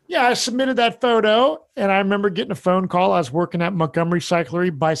 Yeah, I submitted that photo, and I remember getting a phone call. I was working at Montgomery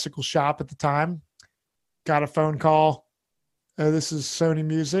Cyclery Bicycle Shop at the time. Got a phone call. This is Sony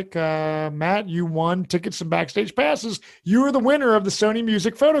Music. Matt, you won tickets and backstage passes. You were the winner of the Sony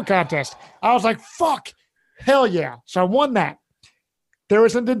Music photo contest. I was like, fuck, hell yeah. So I won that. There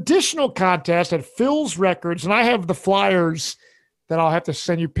was an additional contest at Phil's Records, and I have the flyers that I'll have to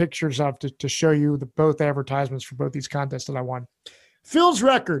send you pictures of to show you both advertisements for both these contests that I won. Phil's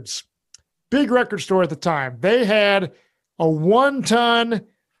Records, big record store at the time. They had a 1-ton,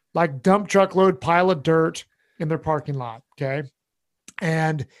 like dump truck load pile of dirt in their parking lot. Okay.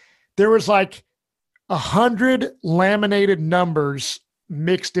 And there was like 100 laminated numbers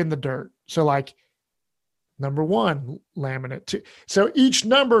mixed in the dirt. So like number 1 laminate 2. So each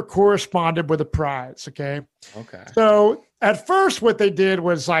number corresponded with a prize. Okay. Okay. So at first what they did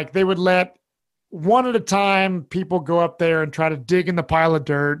was like, they would let one at a time people go up there and try to dig in the pile of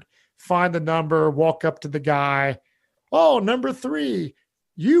dirt, find the number, walk up to the guy. Oh, number 3,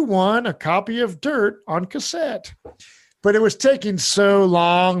 you won a copy of Dirt on cassette. But it was taking so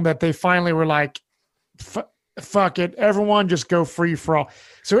long that they finally were like, fuck it. Everyone just go free for all.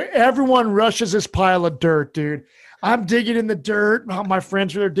 So everyone rushes this pile of dirt, dude. I'm digging in the dirt. My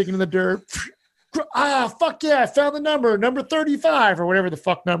friends are there digging in the dirt. Fuck yeah. I found the number 35 or whatever the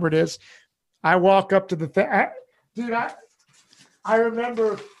fuck number it is. I walk up to the thing. Dude, I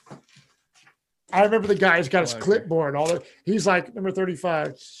remember the guy who's got his clipboard. He's like, number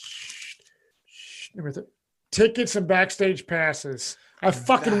 35. Tickets and backstage passes. I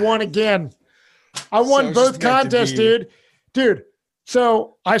fucking won again. I won both contests, dude. Dude,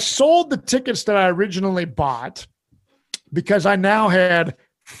 so I sold the tickets that I originally bought because I now had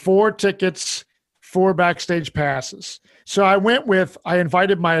 4 tickets, 4 backstage passes. So I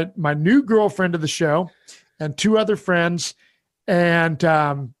invited my new girlfriend to the show and 2 other friends. And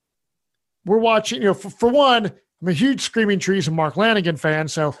we're watching, for one, I'm a huge Screaming Trees and Mark Lanigan fan.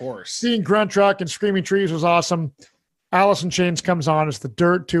 So of course, seeing Grunt Truck and Screaming Trees was awesome. Alice in Chains comes on. It's the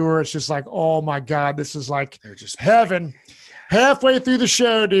Dirt Tour. It's just like, oh my God, this is like heaven. Halfway through the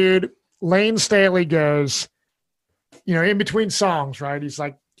show, dude, Lane Staley goes, in between songs, right? He's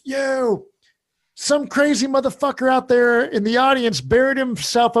like, yo, some crazy motherfucker out there in the audience buried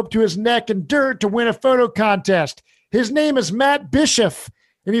himself up to his neck in dirt to win a photo contest. His name is Matt Bischoff.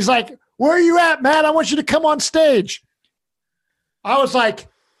 And he's like, where are you at, Matt? I want you to come on stage. I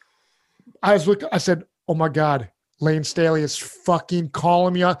said, oh my God, Lane Staley is fucking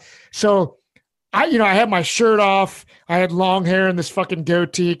calling me on. So I had my shirt off. I had long hair and this fucking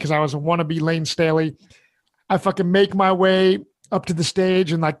goatee because I was a wannabe Lane Staley. I fucking make my way up to the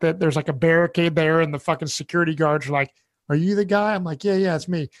stage and there's like a barricade there and the fucking security guards are like, are you the guy? I'm like, yeah, it's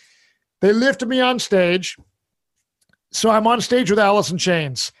me. They lifted me on stage. So I'm on stage with Alice in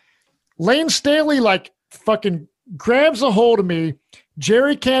Chains. Lane Staley fucking grabs a hold of me.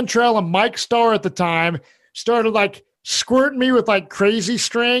 Jerry Cantrell and Mike Starr at the time started squirting me with crazy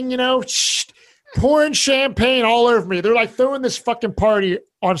string, pouring champagne all over me. They're throwing this fucking party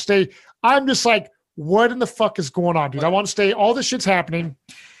on stage. I'm just like, what in the fuck is going on, dude? I want to stay. All this shit's happening.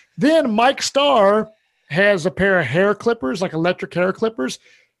 Then Mike Starr has a pair of hair clippers, electric hair clippers.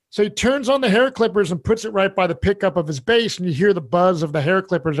 So he turns on the hair clippers and puts it right by the pickup of his bass, and you hear the buzz of the hair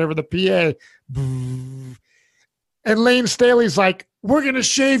clippers over the PA. And Lane Staley's like, we're going to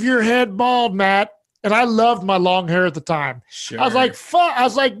shave your head bald, Matt. And I loved my long hair at the time. Sure. I was like, fuck. I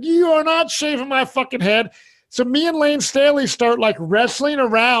was like, you are not shaving my fucking head. So me and Lane Staley start wrestling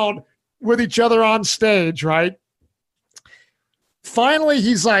around with each other on stage, right? Finally,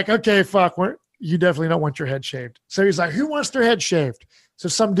 he's like, okay, fuck, you definitely don't want your head shaved. So he's like, who wants their head shaved? So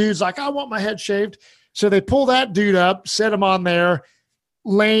some dude's like, I want my head shaved. So they pull that dude up, set him on there.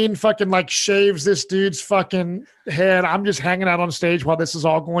 Lane fucking shaves this dude's fucking head. I'm just hanging out on stage while this is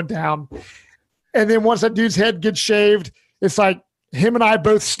all going down. And then once that dude's head gets shaved, it's like him and I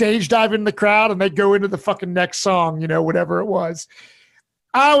both stage dive in the crowd and they go into the fucking next song, whatever it was.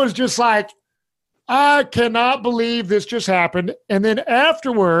 I was just like, I cannot believe this just happened. And then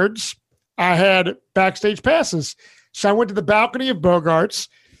afterwards, I had backstage passes. So I went to the balcony of Bogart's.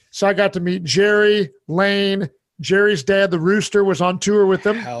 So I got to meet Jerry, Lane, Jerry's dad, the Rooster, was on tour with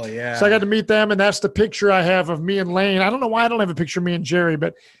them. Hell yeah. So I got to meet them, and that's the picture I have of me and Lane. I don't know why I don't have a picture of me and Jerry,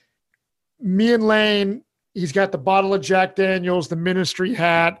 but me and Lane, he's got the bottle of Jack Daniels, the ministry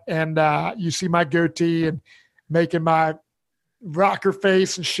hat, and you see my goatee and making my rocker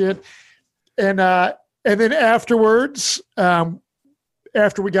face and shit. And then afterwards,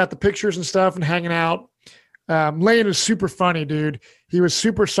 after we got the pictures and stuff and hanging out, Lane is super funny, dude. He was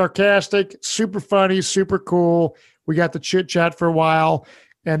super sarcastic, super funny, super cool. We got the chit chat for a while.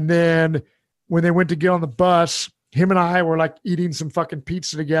 And then when they went to get on the bus, him and I were like eating some fucking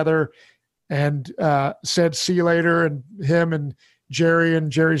pizza together and said, see you later. And him and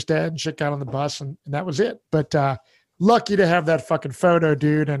Jerry's dad and shit got on the bus and that was it. But lucky to have that fucking photo,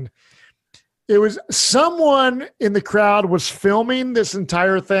 dude. And it was someone in the crowd was filming this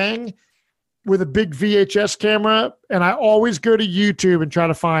entire thing with a big VHS camera, and I always go to YouTube and try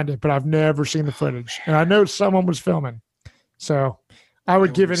to find it, but I've never seen the footage. And I know someone was filming, so I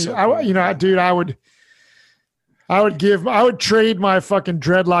would give any, I would trade my fucking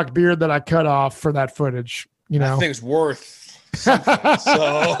dreadlock beard that I cut off for that footage. You know, that thing's worth something.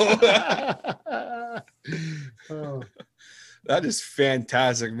 So that is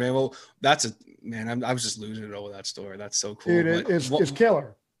fantastic, man. Well, I was just losing it over that story. That's so cool. Dude, it's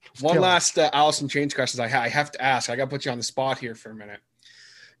killer. One last Alice in Chains questions I have to ask. I got to put you on the spot here for a minute.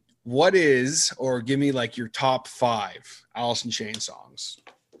 What is, or give me like your top 5 Alice in Chains songs?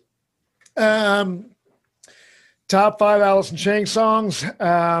 Top 5 Alice in Chains songs.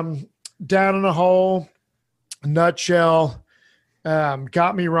 Down in a Hole, Nutshell,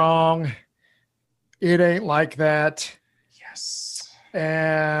 Got Me Wrong, It Ain't Like That. Yes.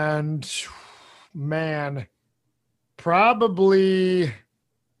 And man, probably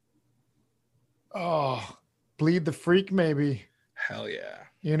Bleed the Freak, maybe. Hell yeah.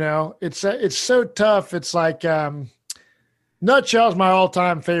 You know, it's so tough. It's like Nutshell's my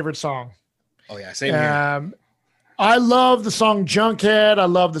all-time favorite song. Oh yeah, same here. I love the song Junkhead. I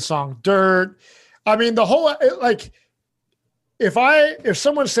love the song Dirt. I mean, the whole, like, if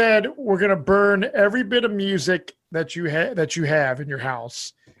someone said we're gonna burn every bit of music that you have in your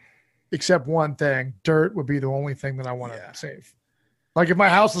house, except one thing, Dirt would be the only thing that I want to save. Like if my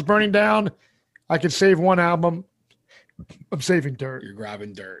house is burning down, I could save one album. I'm saving Dirt. You're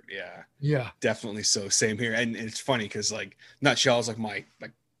grabbing Dirt, yeah. Yeah. Definitely so. Same here. And it's funny because like Nutshell is like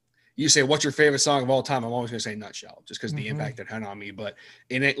you say, what's your favorite song of all time? I'm always gonna say Nutshell, just because the impact it had on me. But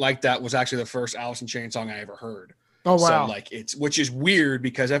It Ain't Like That was actually the first Alice in Chains song I ever heard. Oh wow. So like which is weird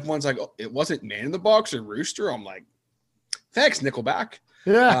because everyone's like, oh, it wasn't Man in the Box or Rooster. I'm like, thanks, Nickelback.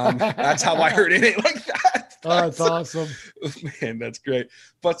 Yeah. That's how I heard It Ain't Like That. Oh, that's awesome. Man, that's great.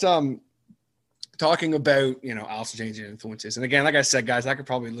 But talking about, Alice in Chains influences. And again, like I said, guys, I could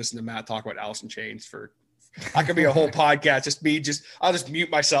probably listen to Matt talk about Alice in Chains I could be a whole podcast. I'll just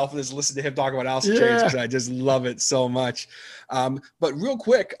mute myself and just listen to him talk about Alice in Chains because I just love it so much. But real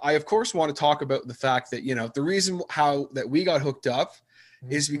quick, I of course want to talk about the fact that, the reason that we got hooked up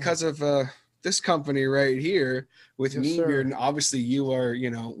is because of this company right here with Mean Beard. And obviously you are,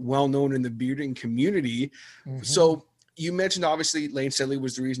 well known in the bearding community. So you mentioned obviously Lane Sedley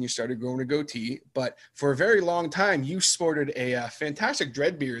was the reason you started growing a goatee, but for a very long time you sported a fantastic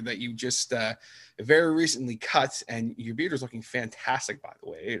dread beard that you just very recently cut, and your beard is looking fantastic, by the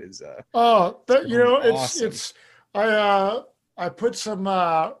way. It is awesome. it's I put some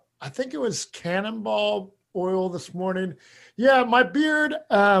I think it was Cannonball oil this morning. Yeah, my beard,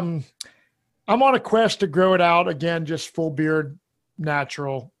 I'm on a quest to grow it out again, just full beard,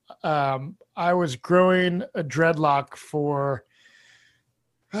 natural. I was growing a dreadlock for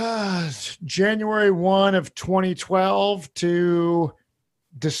January 1 of 2012 to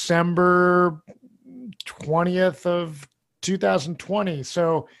December 20th of 2020.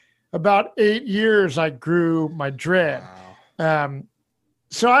 So about 8 years I grew my dread. Wow.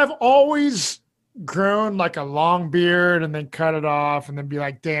 So I've always grown like a long beard and then cut it off and then be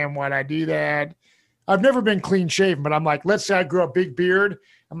like, damn, why'd I do that? I've never been clean shaven, but I'm like, let's say I grew a big beard.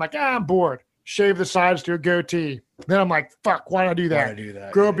 I'm like, I'm bored. Shave the sides to a goatee. Then I'm like, fuck, why'd I do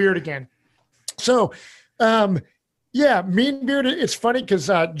that? Grow a beard again. So, Mean Beard. It's funny because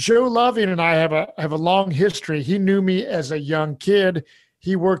Joe Loving and I have a long history. He knew me as a young kid.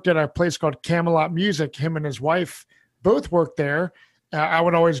 He worked at a place called Camelot Music. Him and his wife both worked there. I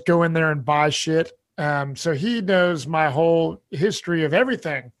would always go in there and buy shit. So he knows my whole history of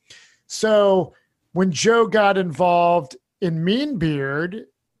everything. So when Joe got involved in Mean Beard,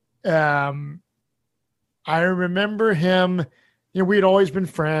 I remember him, we'd always been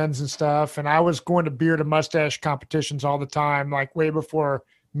friends and stuff. And I was going to beard and mustache competitions all the time, like way before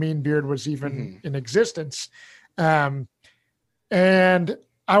Mean Beard was even in existence. And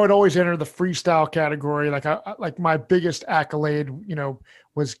I would always enter the freestyle category. Like my biggest accolade,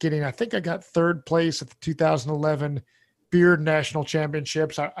 was getting, I think I got third place at the 2011 Beard National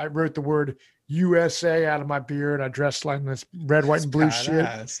Championships. I wrote the word USA out of my beard. I dressed like this red, white, and blue shit.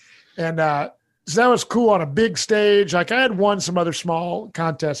 And so that was cool on a big stage. Like I had won some other small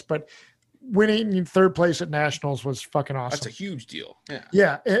contests, but winning third place at nationals was fucking awesome. That's a huge deal.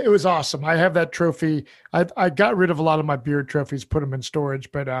 Yeah, it was awesome. I have that trophy. I got rid of a lot of my beard trophies, put them in storage,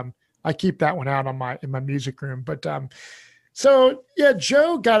 but I keep that one out in my music room. But so yeah,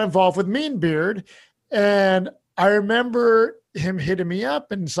 Joe got involved with Mean Beard, and I remember him hitting me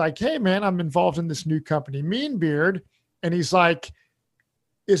up, and it's like, hey man, I'm involved in this new company, Mean Beard, and he's like,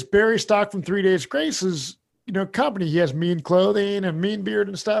 it's Barry Stock from 3 Days Grace's company. He has Mean Clothing and Mean Beard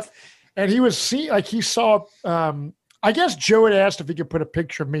and stuff. And he saw, I guess Joe had asked if he could put a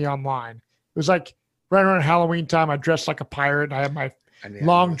picture of me online. It was like right around Halloween time. I dressed like a pirate and I had my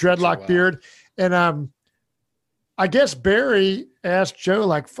long dreadlock beard. And I guess Barry asked Joe,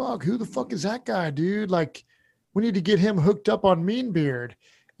 like, fuck, who the fuck is that guy, dude? Like, we need to get him hooked up on Mean Beard.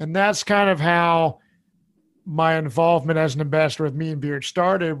 And that's kind of how my involvement as an ambassador with Mean Beard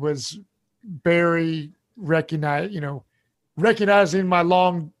started, was Barry recognizing my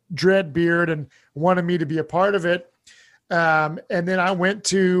long dread beard and wanted me to be a part of it. And then I went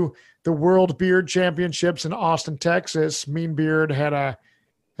to the World Beard Championships in Austin, Texas. Mean Beard had a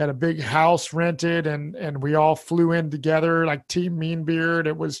big house rented, and we all flew in together like Team Mean Beard.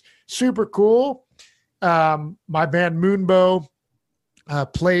 It was super cool. My band Moonbow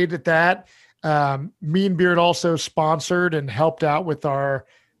played at that. Mean Beard also sponsored and helped out with our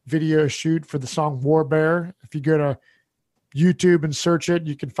video shoot for the song War Bear. If you go to YouTube and search it,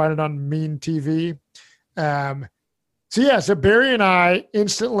 you can find it on Mean TV. So Barry and I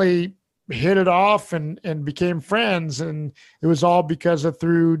instantly hit it off and became friends, and it was all because of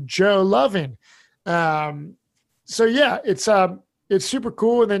through Joe Loving. It's super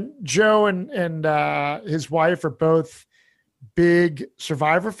cool. And then Joe and his wife are both big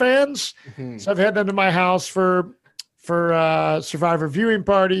Survivor fans. Mm-hmm. So I've had them to my house for Survivor viewing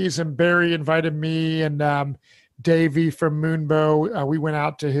parties, and Barry invited me and Davey from Moonbow. We went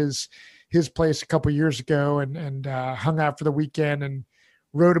out to his place a couple years ago and hung out for the weekend and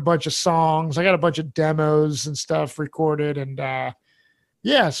wrote a bunch of songs. I got a bunch of demos and stuff recorded. And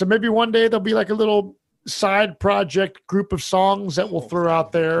so maybe one day there'll be like a little side project group of songs that we'll throw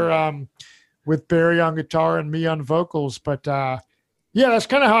out there with Barry on guitar and me on vocals. But that's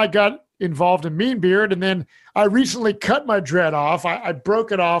kind of how I got involved in Mean Beard. And then I recently cut my dread off. I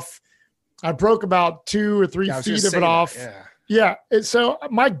broke it off. I broke about 2 or 3 feet of it off. Yeah. And so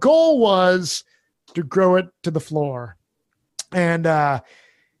my goal was to grow it to the floor. And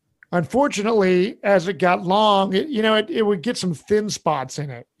unfortunately, as it got long, it would get some thin spots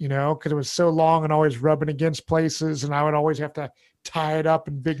in it, because it was so long and always rubbing against places. And I would always have to tie it up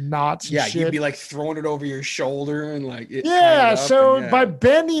in big knots. And shit. You'd be like throwing it over your shoulder and like it. Yeah. So by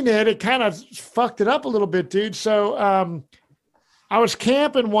bending it kind of fucked it up a little bit, dude. So I was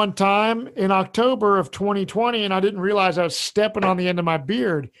camping one time in October of 2020, and I didn't realize I was stepping on the end of my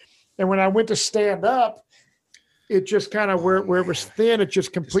beard. And when I went to stand up, it just kind of where it was thin, it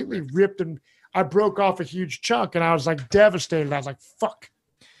just completely ripped, and I broke off a huge chunk, and I was like devastated. I was like, fuck.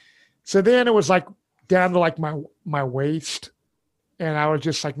 So then it was like down to like my waist. And I was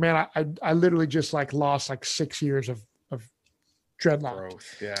just like, man, I literally just like lost like 6 years of dreadlock.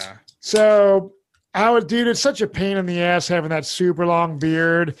 Growth. Yeah. So dude, it's such a pain in the ass having that super long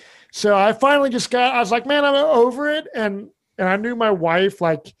beard. So I finally I was like, man, I'm over it. And I knew my wife,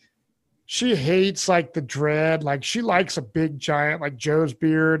 like, she hates like the dread. Like, she likes a big giant, like Joe's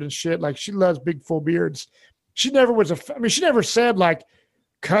beard and shit. Like, she loves big full beards. She never she never said like,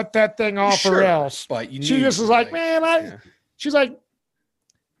 cut that thing off or else. But she just was like, man, she's like,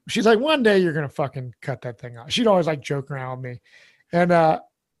 one day you're going to fucking cut that thing off. She'd always like joke around with me. And,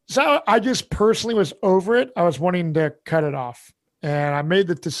 so I just personally was over it. I was wanting to cut it off, and I made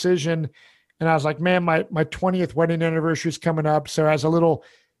the decision, and I was like, man, my 20th wedding anniversary is coming up. So as a little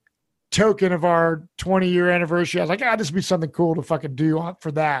token of our 20-year anniversary, I was like, this would be something cool to fucking do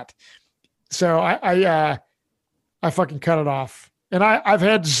for that. So I fucking cut it off, and I've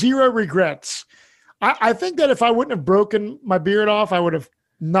had zero regrets. I think that if I wouldn't have broken my beard off, I would have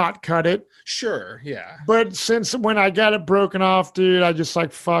not cut it. Sure, yeah. But since when I got it broken off, dude, I just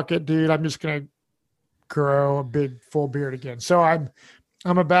like, fuck it, dude. I'm just gonna grow a big full beard again. So I'm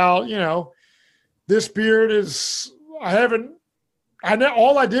about, this beard is,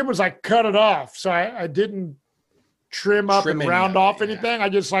 all I did was I cut it off. So I didn't trim up and round off anything.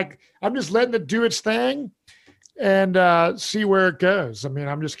 I'm just letting it do its thing. and see where it goes. I mean,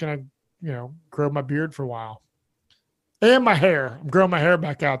 I'm just going to, grow my beard for a while. And my hair. I'm growing my hair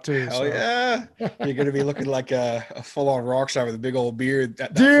back out too. Hell yeah. You're going to be looking like a full-on rock star with a big old beard.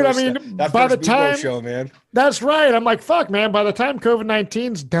 Dude, by the time show, man. That's right. I'm like, fuck, man. By the time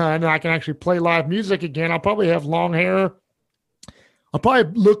COVID-19's done and I can actually play live music again, I'll probably have long hair. I'll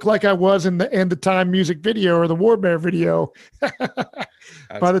probably look like I was in the End of Time music video or the War Bear video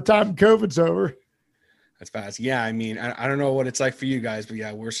by the time COVID's over. That's fast. Yeah, I mean, I don't know what it's like for you guys, but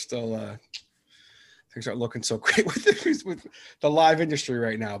yeah, we're still things aren't looking so great with the live industry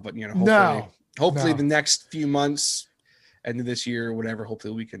right now. But hopefully the next few months, end of this year or whatever,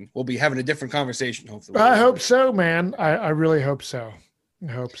 hopefully we'll be having a different conversation. Hopefully, I hope so, man. I really hope so.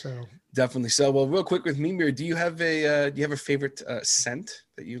 I hope so. Definitely so. Well, real quick with Mean Beard, do you have a favorite scent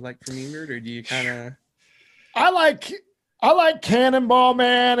that you like for Mean Beard, or do you kind of? I like Cannonball,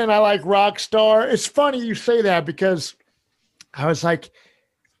 man, and I like Rockstar. It's funny you say that because I was like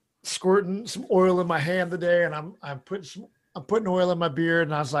squirting some oil in my hand today, and I'm putting oil in my beard,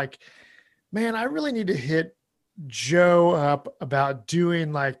 and I was like, man, I really need to hit Joe up about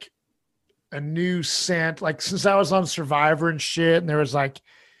doing like a new scent. Like since I was on Survivor and shit, and there was like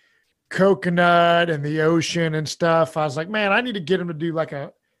coconut and the ocean and stuff, I was like, man, I need to get him to do like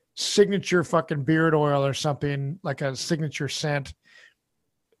a signature fucking beard oil or something, like a signature scent.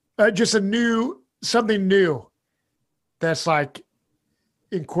 Just something new that's like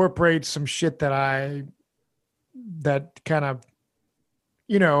incorporates some shit that kind of,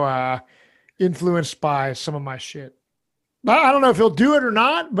 influenced by some of my shit. I don't know if he'll do it or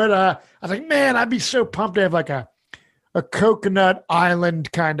not, but I was like, man, I'd be so pumped to have like a coconut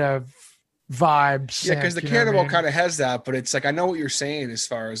island kind of vibe. Yeah, because the Cannonball kind of has that, but it's like, I know what you're saying as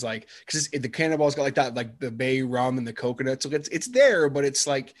far as like, because the Cannonball's got like that, like the bay rum and the coconut, so it's there, but it's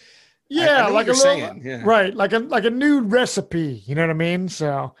like, yeah, like a little, yeah. Right, like a new recipe. You know what I mean?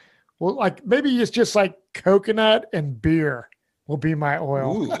 So, well, like maybe it's just like coconut and beer will be my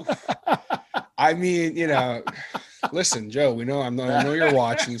oil. Ooh. I mean, listen, Joe, I know you're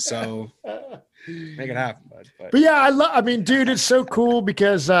watching, so make it happen, bud. But yeah, I mean, dude, it's so cool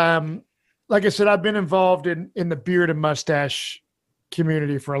because, like I said, I've been involved in the beard and mustache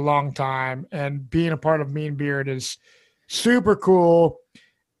community for a long time, and being a part of Mean Beard is super cool.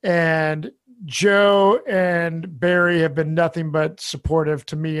 And Joe and Barry have been nothing but supportive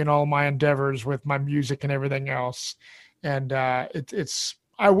to me in all my endeavors with my music and everything else. And I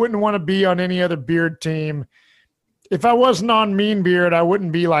wouldn't want to be on any other beard team. If I wasn't on Mean Beard, I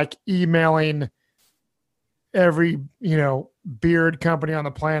wouldn't be like emailing every, beard company on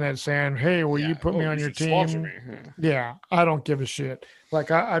the planet saying, hey, will you put me on your team? Yeah, I don't give a shit.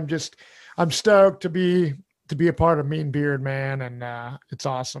 Like I'm stoked to be a part of Mean Beard, man. And it's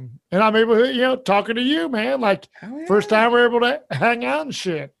awesome. And I'm able to, talking to you, man, like first time we're able to hang out and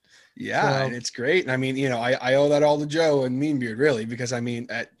shit. Yeah, so, and it's great. And I mean, I owe that all to Joe and Mean Beard, really, because I mean,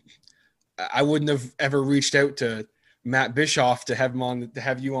 I wouldn't have ever reached out to Matt Bischoff to have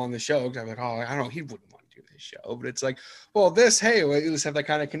you on the show. Cause I'm like, oh, I don't know, he wouldn't want to do this show, but it's like, well, hey, let's have that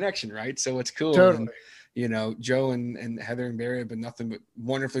kind of connection, right? So it's cool. Totally. And, Joe and Heather and Barry have been nothing but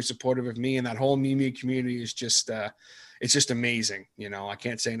wonderfully supportive of me, and that whole Mimi community is just, it's just amazing. I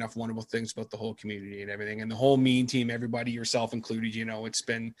can't say enough wonderful things about the whole community and everything, and the whole Mean team, everybody, yourself included. It's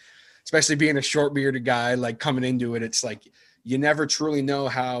been, especially being a short bearded guy, like coming into it, it's like you never truly know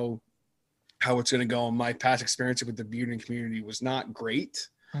how it's going to go. And my past experience with the bearding community was not great.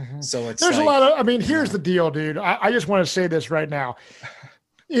 Mm-hmm. So there's a lot of, here's the deal, dude. I just want to say this right now.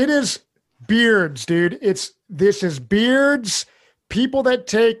 It is beards, dude. This is beards, people that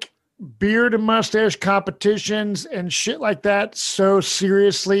take beard and mustache competitions and shit like that so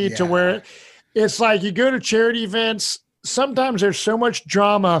seriously to where it's like you go to charity events. Sometimes there's so much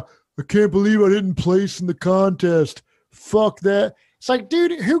drama. I can't believe I didn't place in the contest. Fuck that. It's like,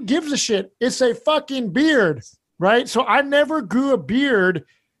 dude, who gives a shit? It's a fucking beard, right? So I never grew a beard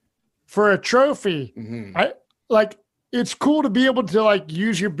for a trophy. Mm-hmm. It's cool to be able to like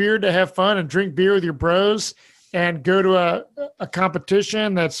use your beard to have fun and drink beer with your bros and go to a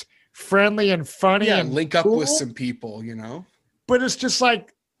competition that's friendly and funny and link up with some people, But it's just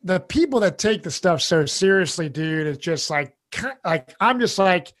like the people that take the stuff so seriously, dude, it's just like I'm just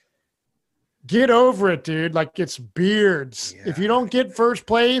like, get over it, dude. Like it's beards. Yeah. If you don't get first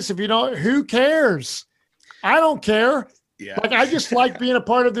place, who cares? I don't care. Yeah. Like I just like being a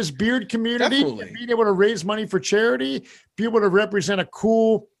part of this beard community and being able to raise money for charity, be able to represent a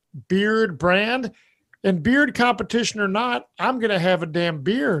cool beard brand, and beard competition or not, I'm going to have a damn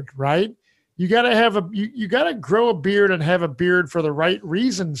beard, right? You gotta have you gotta grow a beard and have a beard for the right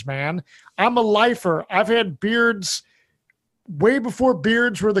reasons, man. I'm a lifer. I've had beards way before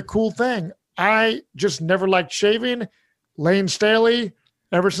beards were the cool thing. I just never liked shaving. Lane Staley,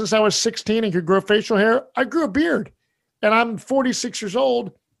 ever since I was 16 and could grow facial hair, I grew a beard. And I'm 46 years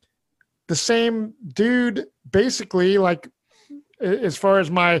old. The same dude, basically, like as far as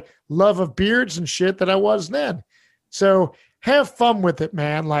my love of beards and shit that I was then. So have fun with it,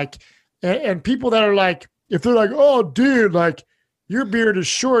 man. Like, and people that are like, if they're like, oh, dude, like your beard is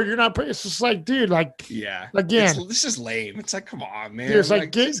short, you're not, it's just like, dude, like, yeah, again, this is lame. It's like, come on, man. Dude, it's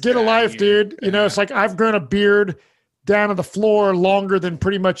like get a life, dude. You know, it's like I've grown a beard down to the floor longer than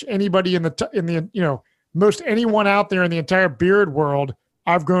pretty much anybody in the, you know, most anyone out there in the entire beard world.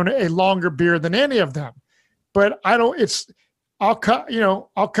 I've grown a longer beard than any of them, but I'll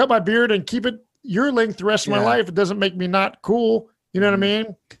cut my beard and keep it your length the rest of my life. It doesn't make me not cool. You know what I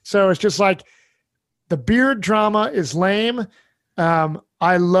mean? So it's just like the beard drama is lame.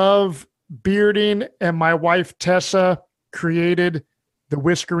 I love bearding, and my wife, Tessa, created the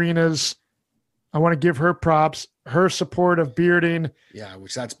Whiskerinas. I want to give her props, her support of bearding. Yeah,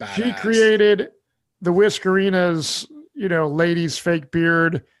 which that's badass. She created the Whiskerinas, you know, ladies fake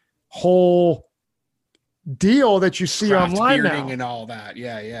beard whole deal that you see Craft online bearding now and all that.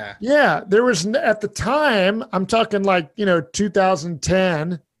 Yeah. Yeah, there was at the time, I'm talking like, you know,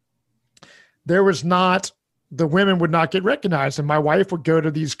 2010, there was not, the women would not get recognized. And my wife would go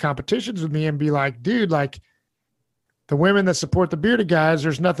to these competitions with me and be like, dude, like the women that support the bearded guys,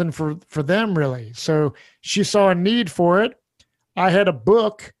 there's nothing for them really. So she saw a need for it. I had a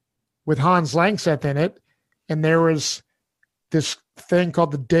book with Hans Langseth in it, and there was this thing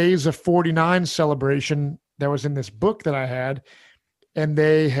called the Days of 49 celebration that was in this book that I had. And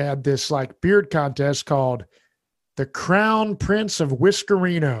they had this like beard contest called the Crown Prince of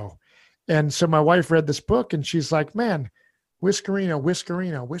Whiskerino. And so my wife read this book and she's like, man,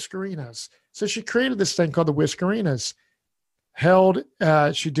 Whiskerinas. So she created this thing called the Whiskerinas.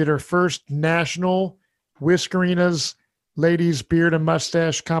 She did her first national Whiskerinas ladies beard and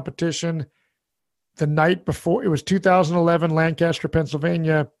mustache competition the night before. It was 2011, Lancaster,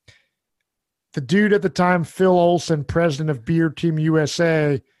 Pennsylvania. The dude at the time, Phil Olson, president of Beard Team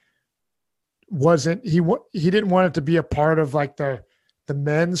USA, he didn't want it to be a part of like the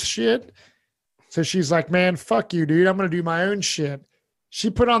men's shit. So she's like, man, fuck you, dude. I'm going to do my own shit. She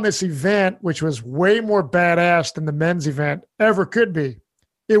put on this event, which was way more badass than the men's event ever could be.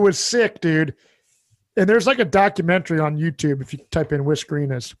 It was sick, dude. And there's like a documentary on YouTube if you type in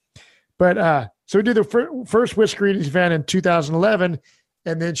Whiskerinas. But so we did the first Whiskerinas event in 2011,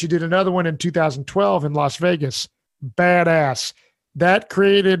 and then she did another one in 2012 in Las Vegas. Badass. That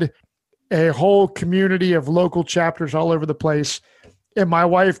created a whole community of local chapters all over the place. And my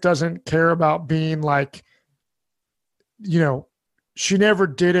wife doesn't care about being like, you know, she never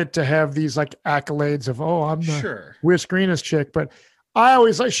did it to have these like accolades of, oh, I'm the Whiskerinas chick. But I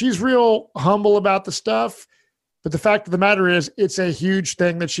always like, she's real humble about the stuff. But the fact of the matter is, it's a huge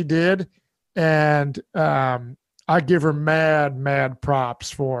thing that she did. And I give her mad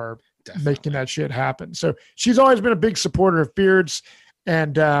props for making that shit happen. So she's always been a big supporter of beards.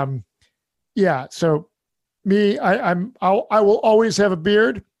 And so me, I will always have a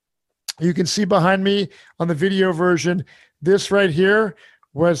beard. You can see behind me on the video version, this right here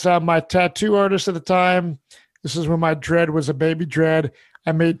was my tattoo artist at the time. This is when my dread was a baby dread.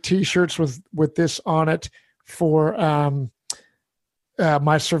 I made t-shirts with this on it for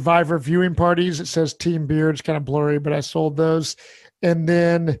my Survivor viewing parties. It says Team Beards, kind of blurry, but I sold those. And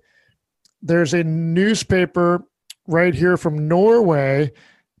then there's a newspaper right here from Norway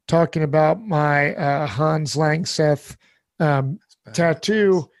talking about my Hans Langseth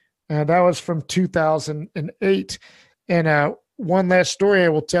tattoo. That was from 2008. And one last story I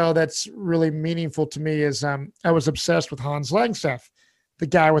will tell that's really meaningful to me is I was obsessed with Hans Langseth, the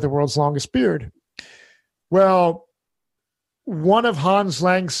guy with the world's longest beard. Well, one of Hans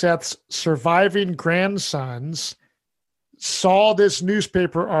Langseth's surviving grandsons saw this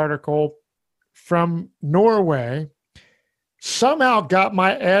newspaper article from Norway, somehow got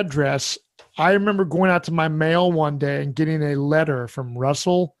my address. I remember going out to my mail one day and getting a letter from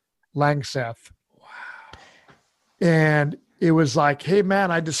Russell Langseth. Wow. And it was like, hey,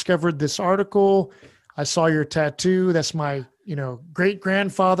 man, I discovered this article. I saw your tattoo. That's my, great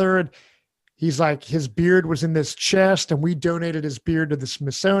grandfather. And he's like, his beard was in this chest and we donated his beard to the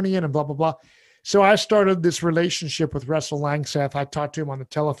Smithsonian and blah, blah, blah. So I started this relationship with Russell Langseth. I talked to him on the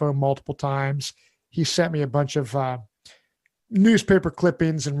telephone multiple times. He sent me a bunch of newspaper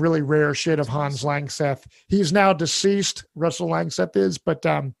clippings and really rare shit of Hans Langseth. He's now deceased, Russell Langseth is, but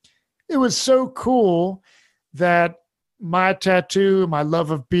it was so cool that my tattoo, my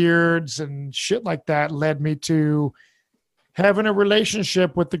love of beards and shit like that led me to having a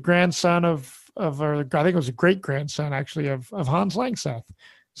relationship with the grandson of our, I think it was a great grandson actually of Hans Langseth.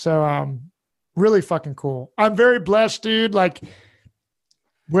 So, really fucking cool. I'm very blessed, dude. Like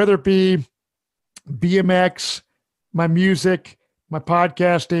whether it be BMX, my music, my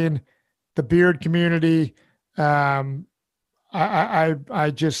podcasting, the beard community, I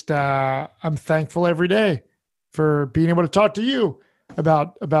just, I'm thankful every day for being able to talk to you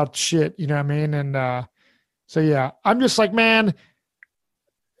about shit, you know what I mean? And, so yeah, I'm just like, man,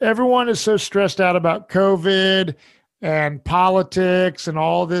 everyone is so stressed out about COVID and politics and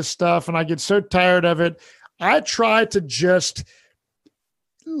all this stuff. And I get so tired of it. I try to just,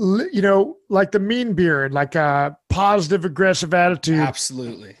 like the mean beard, like a positive, aggressive attitude.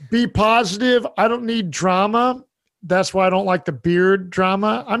 Absolutely. Be positive. I don't need drama. That's why I don't like the beard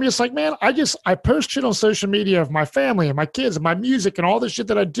drama. I'm just like, man, I post shit on social media of my family and my kids and my music and all the shit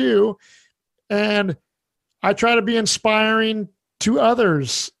that I do. And I try to be inspiring to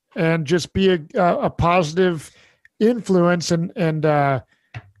others and just be a positive influence. And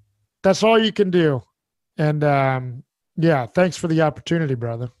that's all you can do. And yeah, thanks for the opportunity,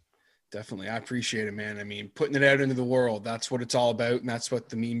 brother. Definitely. I appreciate it, man. I mean, putting it out into the world, that's what it's all about. And that's what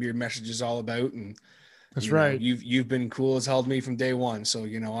the Mean Beard message is all about. And that's right. You've been cool as hell to me from day one. So,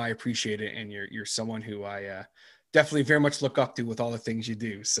 I appreciate it. And you're someone who I definitely very much look up to with all the things you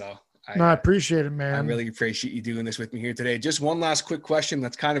do. So I appreciate it, man. I really appreciate you doing this with me here today. Just one last quick question.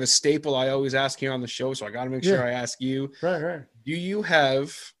 That's kind of a staple I always ask here on the show. So I got to make sure I ask you. Right. Do you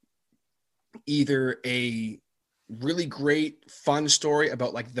have either a really great fun story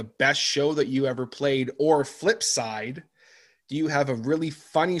about like the best show that you ever played, or flip side, do you have a really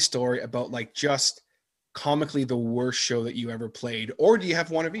funny story about like just comically the worst show that you ever played, or do you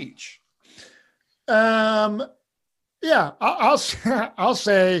have one of each? Yeah, I'll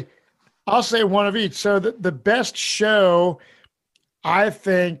say one of each. So the best show I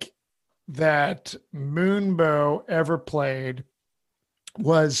think that Moonbow ever played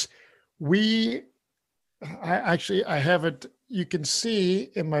was I have it. You can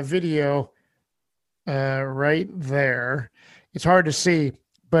see in my video right there. It's hard to see,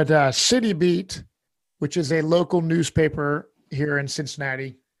 but City Beat, which is a local newspaper here in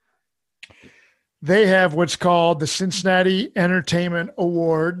Cincinnati, they have what's called the Cincinnati Entertainment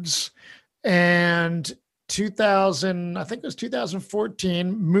Awards. And I think it was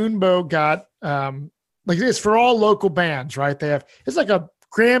 2014, Moonbow got like this for all local bands, right? It's like a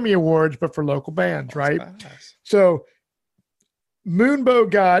Grammy Awards, but for local bands, right? Nice. So Moonbow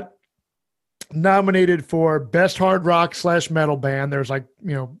got nominated for Best Hard Rock / Metal Band. There's like,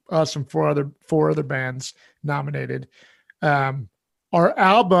 us and four other bands nominated. Our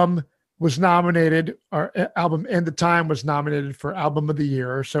album was nominated. Our album In the Time was nominated for Album of the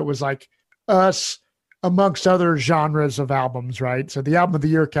Year. So it was like us amongst other genres of albums, right? So the Album of the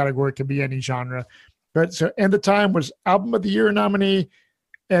Year category could be any genre. But so In the Time was Album of the Year nominee.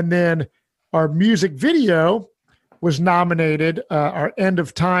 And then our music video was nominated. Our End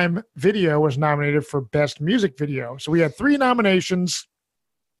of Time video was nominated for Best Music Video. So we had 3 nominations,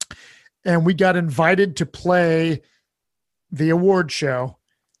 and we got invited to play the award show.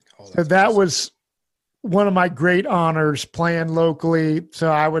 So that awesome. Was one of my great honors, playing locally. So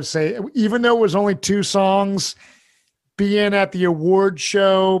I would say, even though it was only 2 songs, being at the award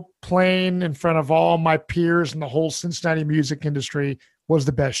show, playing in front of all my peers in the whole Cincinnati music industry was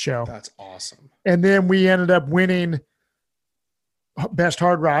the best show. That's awesome. And then we ended up winning Best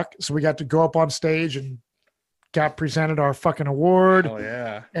Hard Rock. So we got to go up on stage and got presented our fucking award. Oh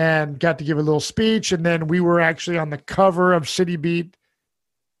yeah. And got to give a little speech. And then we were actually on the cover of City Beat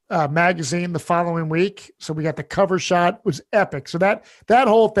magazine the following week. So we got the cover shot. It was epic. So that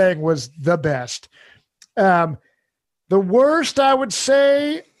whole thing was the best. The worst, I would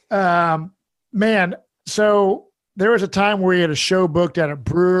say, man, so there was a time where we had a show booked at a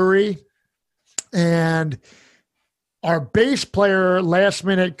brewery, and our bass player last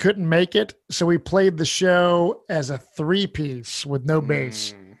minute couldn't make it. So we played the show as a 3-piece with no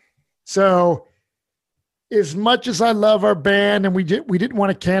bass. So as much as I love our band, and we didn't want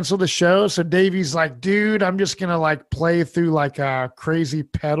to cancel the show. So Davey's like, dude, I'm just going to like play through like a crazy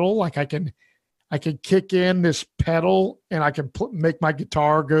pedal. Like I can kick in this pedal, and I can make my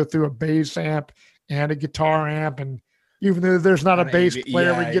guitar go through a bass amp and a guitar amp. And even though there's not a bass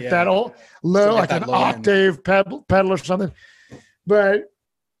player, we get that low, like an octave pedal or something. But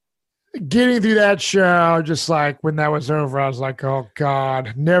getting through that show, just like when that was over, I was like, oh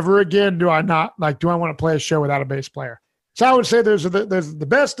God, never again do I want to play a show without a bass player. So I would say there's the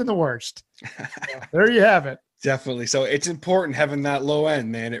best and the worst. There you have it. Definitely. So it's important having that low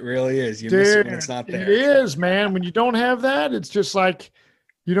end, man. It really is. You miss it when it's not there. It is, man. When you don't have that, it's just like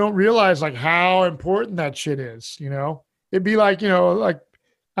you don't realize like how important that shit is, you know? It'd be like, you know, like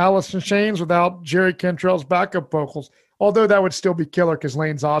Alice in Chains without Jerry Cantrell's backup vocals. Although that would still be killer because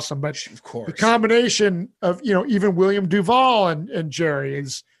Lane's awesome. But of course, the combination of, you know, even William Duvall and Jerry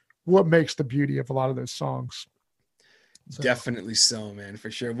is what makes the beauty of a lot of those songs. So. Definitely so, man,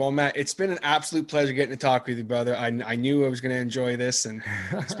 for sure. Well, Matt, it's been an absolute pleasure getting to talk with you, brother. I knew I was going to enjoy this, and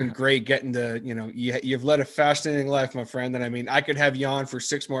it's been great getting to, you know, you've led a fascinating life, my friend. And I mean, I could have you on for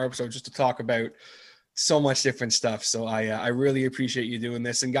 6 more episodes just to talk about so much different stuff. So I really appreciate you doing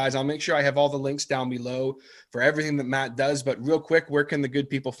this. And guys, I'll make sure I have all the links down below for everything that Matt does. But real quick, where can the good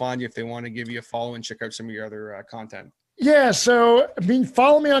people find you if they want to give you a follow and check out some of your other content? Yeah. So, I mean,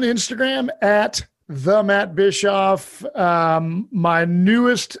 follow me on Instagram at the Matt Bischoff. My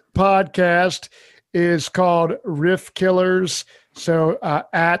newest podcast is called Riff Killers. So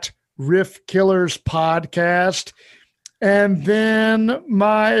at Riff Killers Podcast. And then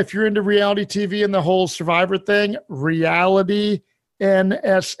if you're into reality TV and the whole Survivor thing, Reality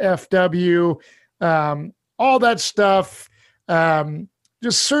NSFW, all that stuff.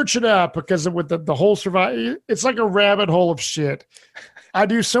 Just search it up because with the whole Survivor, it's like a rabbit hole of shit. I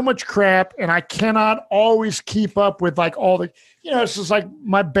do so much crap and I cannot always keep up with like all the, you know, it's just like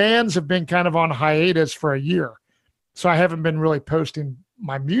my bands have been kind of on hiatus for a year. So I haven't been really posting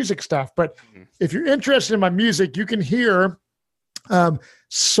my music stuff. But if you're interested in my music, you can hear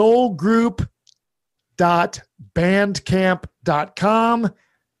soulgroup.bandcamp.com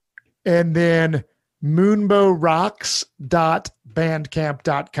and then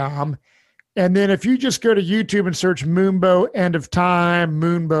moonbowrocks.bandcamp.com. And then if you just go to YouTube and search Moonbow End of Time,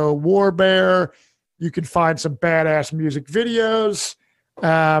 Moonbow Warbear, you can find some badass music videos.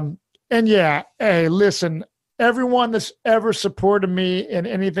 And yeah, hey, listen, everyone that's ever supported me in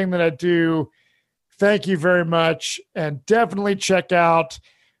anything that I do, thank you very much. And definitely check out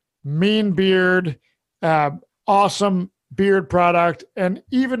Mean Beard, awesome beard product. And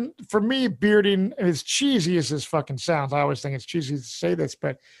even for me, bearding, as cheesy as this fucking sounds, I always think it's cheesy to say this,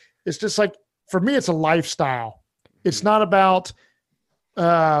 but it's just like, for me, it's a lifestyle. It's not about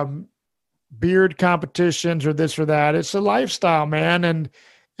beard competitions or this or that. It's a lifestyle, man. And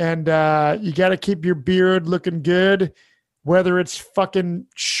you got to keep your beard looking good, whether it's fucking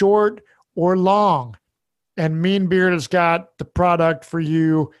short or long. And Mean Beard has got the product for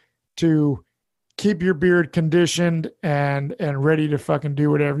you to keep your beard conditioned and ready to fucking do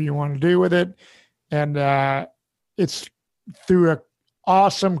whatever you want to do with it. And it's through a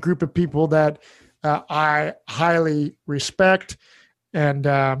awesome group of people that I highly respect. And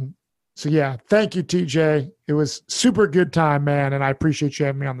so, yeah, thank you, TJ. It was super good time, man. And I appreciate you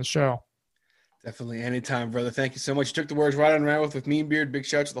having me on the show. Definitely. Anytime, brother. Thank you so much. You took the words right on around with Mean Beard. Big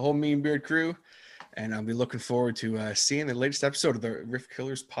shout out to the whole Mean Beard crew. And I'll be looking forward to seeing the latest episode of the Riff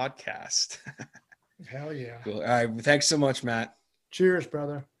Killers podcast. Hell yeah. Cool. All right. Thanks so much, Matt. Cheers,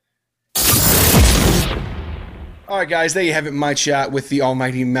 brother. All right, guys, there you have it, my chat with the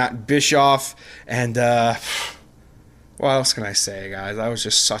almighty Matt Bischoff. And what else can I say, guys? That was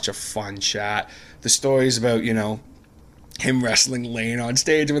just such a fun chat. The stories about, you know, him wrestling Lane on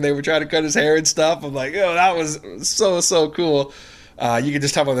stage when they were trying to cut his hair and stuff. I'm like, oh, that was so cool. You can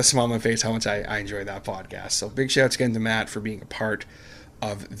just tell by the smile on my face how much I enjoyed that podcast. So big shouts again to Matt for being a part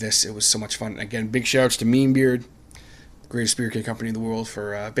of this. It was so much fun. Again, big shouts to Mean Beard, greatest beer kit company in the world,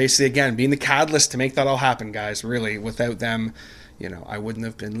 for basically, again, being the catalyst to make that all happen, guys. Really, without them, you know, I wouldn't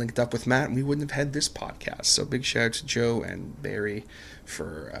have been linked up with Matt, and we wouldn't have had this podcast. So big shout out to Joe and Barry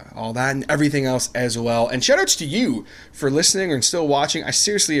for all that and everything else as well. And shout outs to you for listening and still watching. I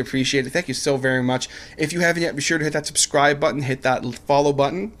seriously appreciate it. Thank you so very much. If you haven't yet, be sure to hit that subscribe button, hit that follow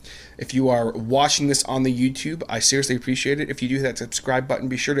button. If you are watching this on the YouTube, I seriously appreciate it. If you do hit that subscribe button,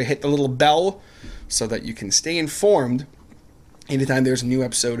 be sure to hit the little bell so that you can stay informed anytime there's a new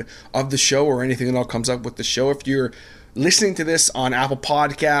episode of the show or anything that all comes up with the show. If you're listening to this on Apple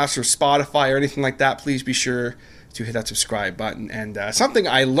Podcasts or Spotify or anything like that, please be sure to hit that subscribe button. And something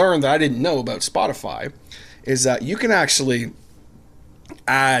I learned that I didn't know about Spotify is that you can actually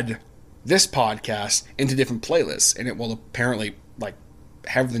add this podcast into different playlists, and it will apparently like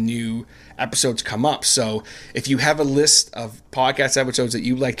have the new episodes come up. So if you have a list of podcast episodes that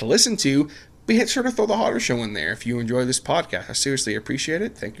you like to listen to, be sure to throw the Hotter Show in there if you enjoy this podcast. I seriously appreciate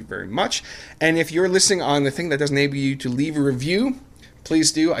it. Thank you very much. And if you're listening on the thing that doesn't enable you to leave a review,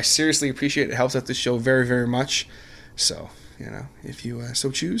 please do. I seriously appreciate it. It helps out the show very, very much. So, you know, if you so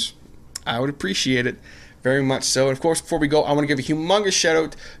choose, I would appreciate it Very much so. And of course, before we go, I want to give a humongous shout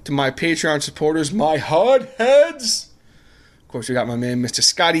out to my Patreon supporters, my hardheads. Of course, we got my man, Mr.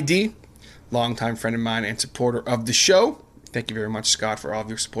 Scotty D, longtime friend of mine and supporter of the show. Thank you very much, Scott, for all of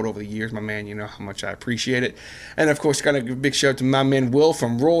your support over the years, my man. You know how much I appreciate it. And of course, got to give a big shout out to my man, Will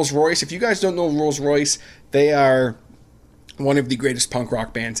from Rolls Royce. If you guys don't know Rolls Royce, they are one of the greatest punk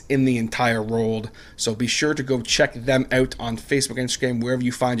rock bands in the entire world. So be sure to go check them out on Facebook, Instagram, wherever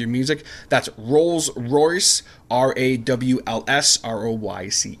you find your music. That's Rolls Royce, RAWLSROYCE.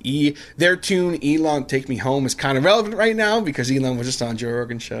 Their tune, Elon Take Me Home, is kind of relevant right now because Elon was just on Joe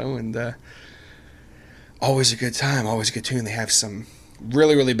Rogan's show, and always a good time, always a good tune. They have some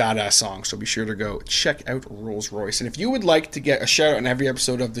really, really badass songs, so be sure to go check out Rolls Royce. And if you would like to get a shout out in every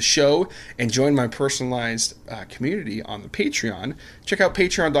episode of the show and join my personalized community on the Patreon, check out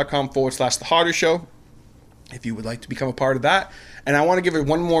patreon.com/The Harder Show if you would like to become a part of that. And I want to give it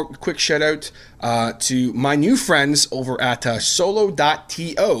one more quick shout out to my new friends over at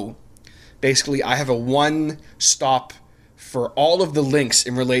solo.to. Basically, I have a one-stop for all of the links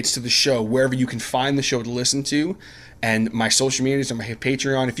in relates to the show, wherever you can find the show to listen to, and my social medias and my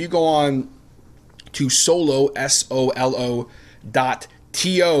Patreon. If you go on to solo.to/The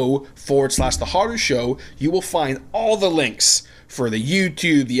Harder Show, you will find all the links for the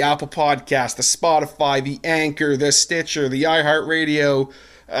YouTube, the Apple Podcast, the Spotify, the Anchor, the Stitcher, the iHeartRadio.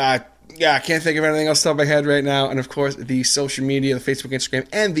 I can't think of anything else off my head right now. And of course, the social media, the Facebook, Instagram,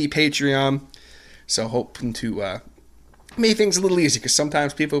 and the Patreon. So hoping to make things a little easier, because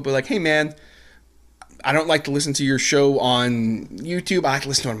sometimes people will be like, hey man, I don't like to listen to your show on YouTube. I like to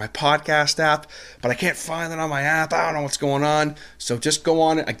listen to it on my podcast app, but I can't find it on my app. I don't know what's going on. So just go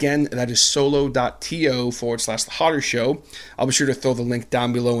on. Again, that is solo.to/The Harder Show. I'll be sure to throw the link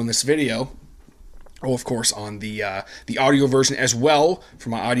down below in this video. Or, of course, on the audio version as well. For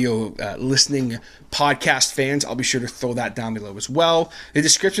my audio listening podcast fans, I'll be sure to throw that down below as well. The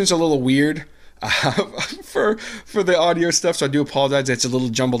description's a little weird for the audio stuff, so I do apologize. It's a little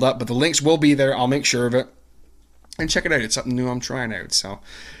jumbled up, but the links will be there. I'll make sure of it. And check it out. It's something new I'm trying out. So,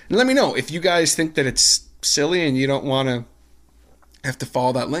 and let me know if you guys think that it's silly and you don't want to have to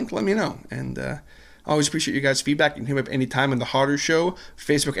follow that link. Let me know. And I always appreciate you guys' feedback. You can hit me up anytime on The Harder Show,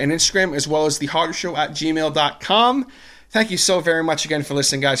 Facebook and Instagram, as well as thehardershow@gmail.com. Thank you so very much again for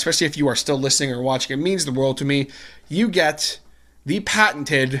listening, guys, especially if you are still listening or watching. It means the world to me. You get the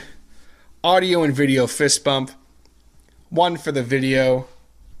patented audio and video fist bump. One for the video,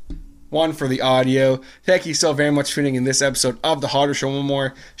 one for the audio. Thank you so very much for tuning in this episode of The Harder Show. One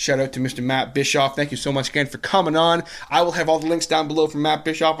more shout out to Mr. Matt Bischoff. Thank you so much again for coming on. I will have all the links down below from Matt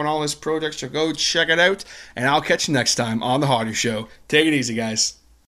Bischoff and all his projects, so go check it out. And I'll catch you next time on The Harder Show. Take it easy, guys.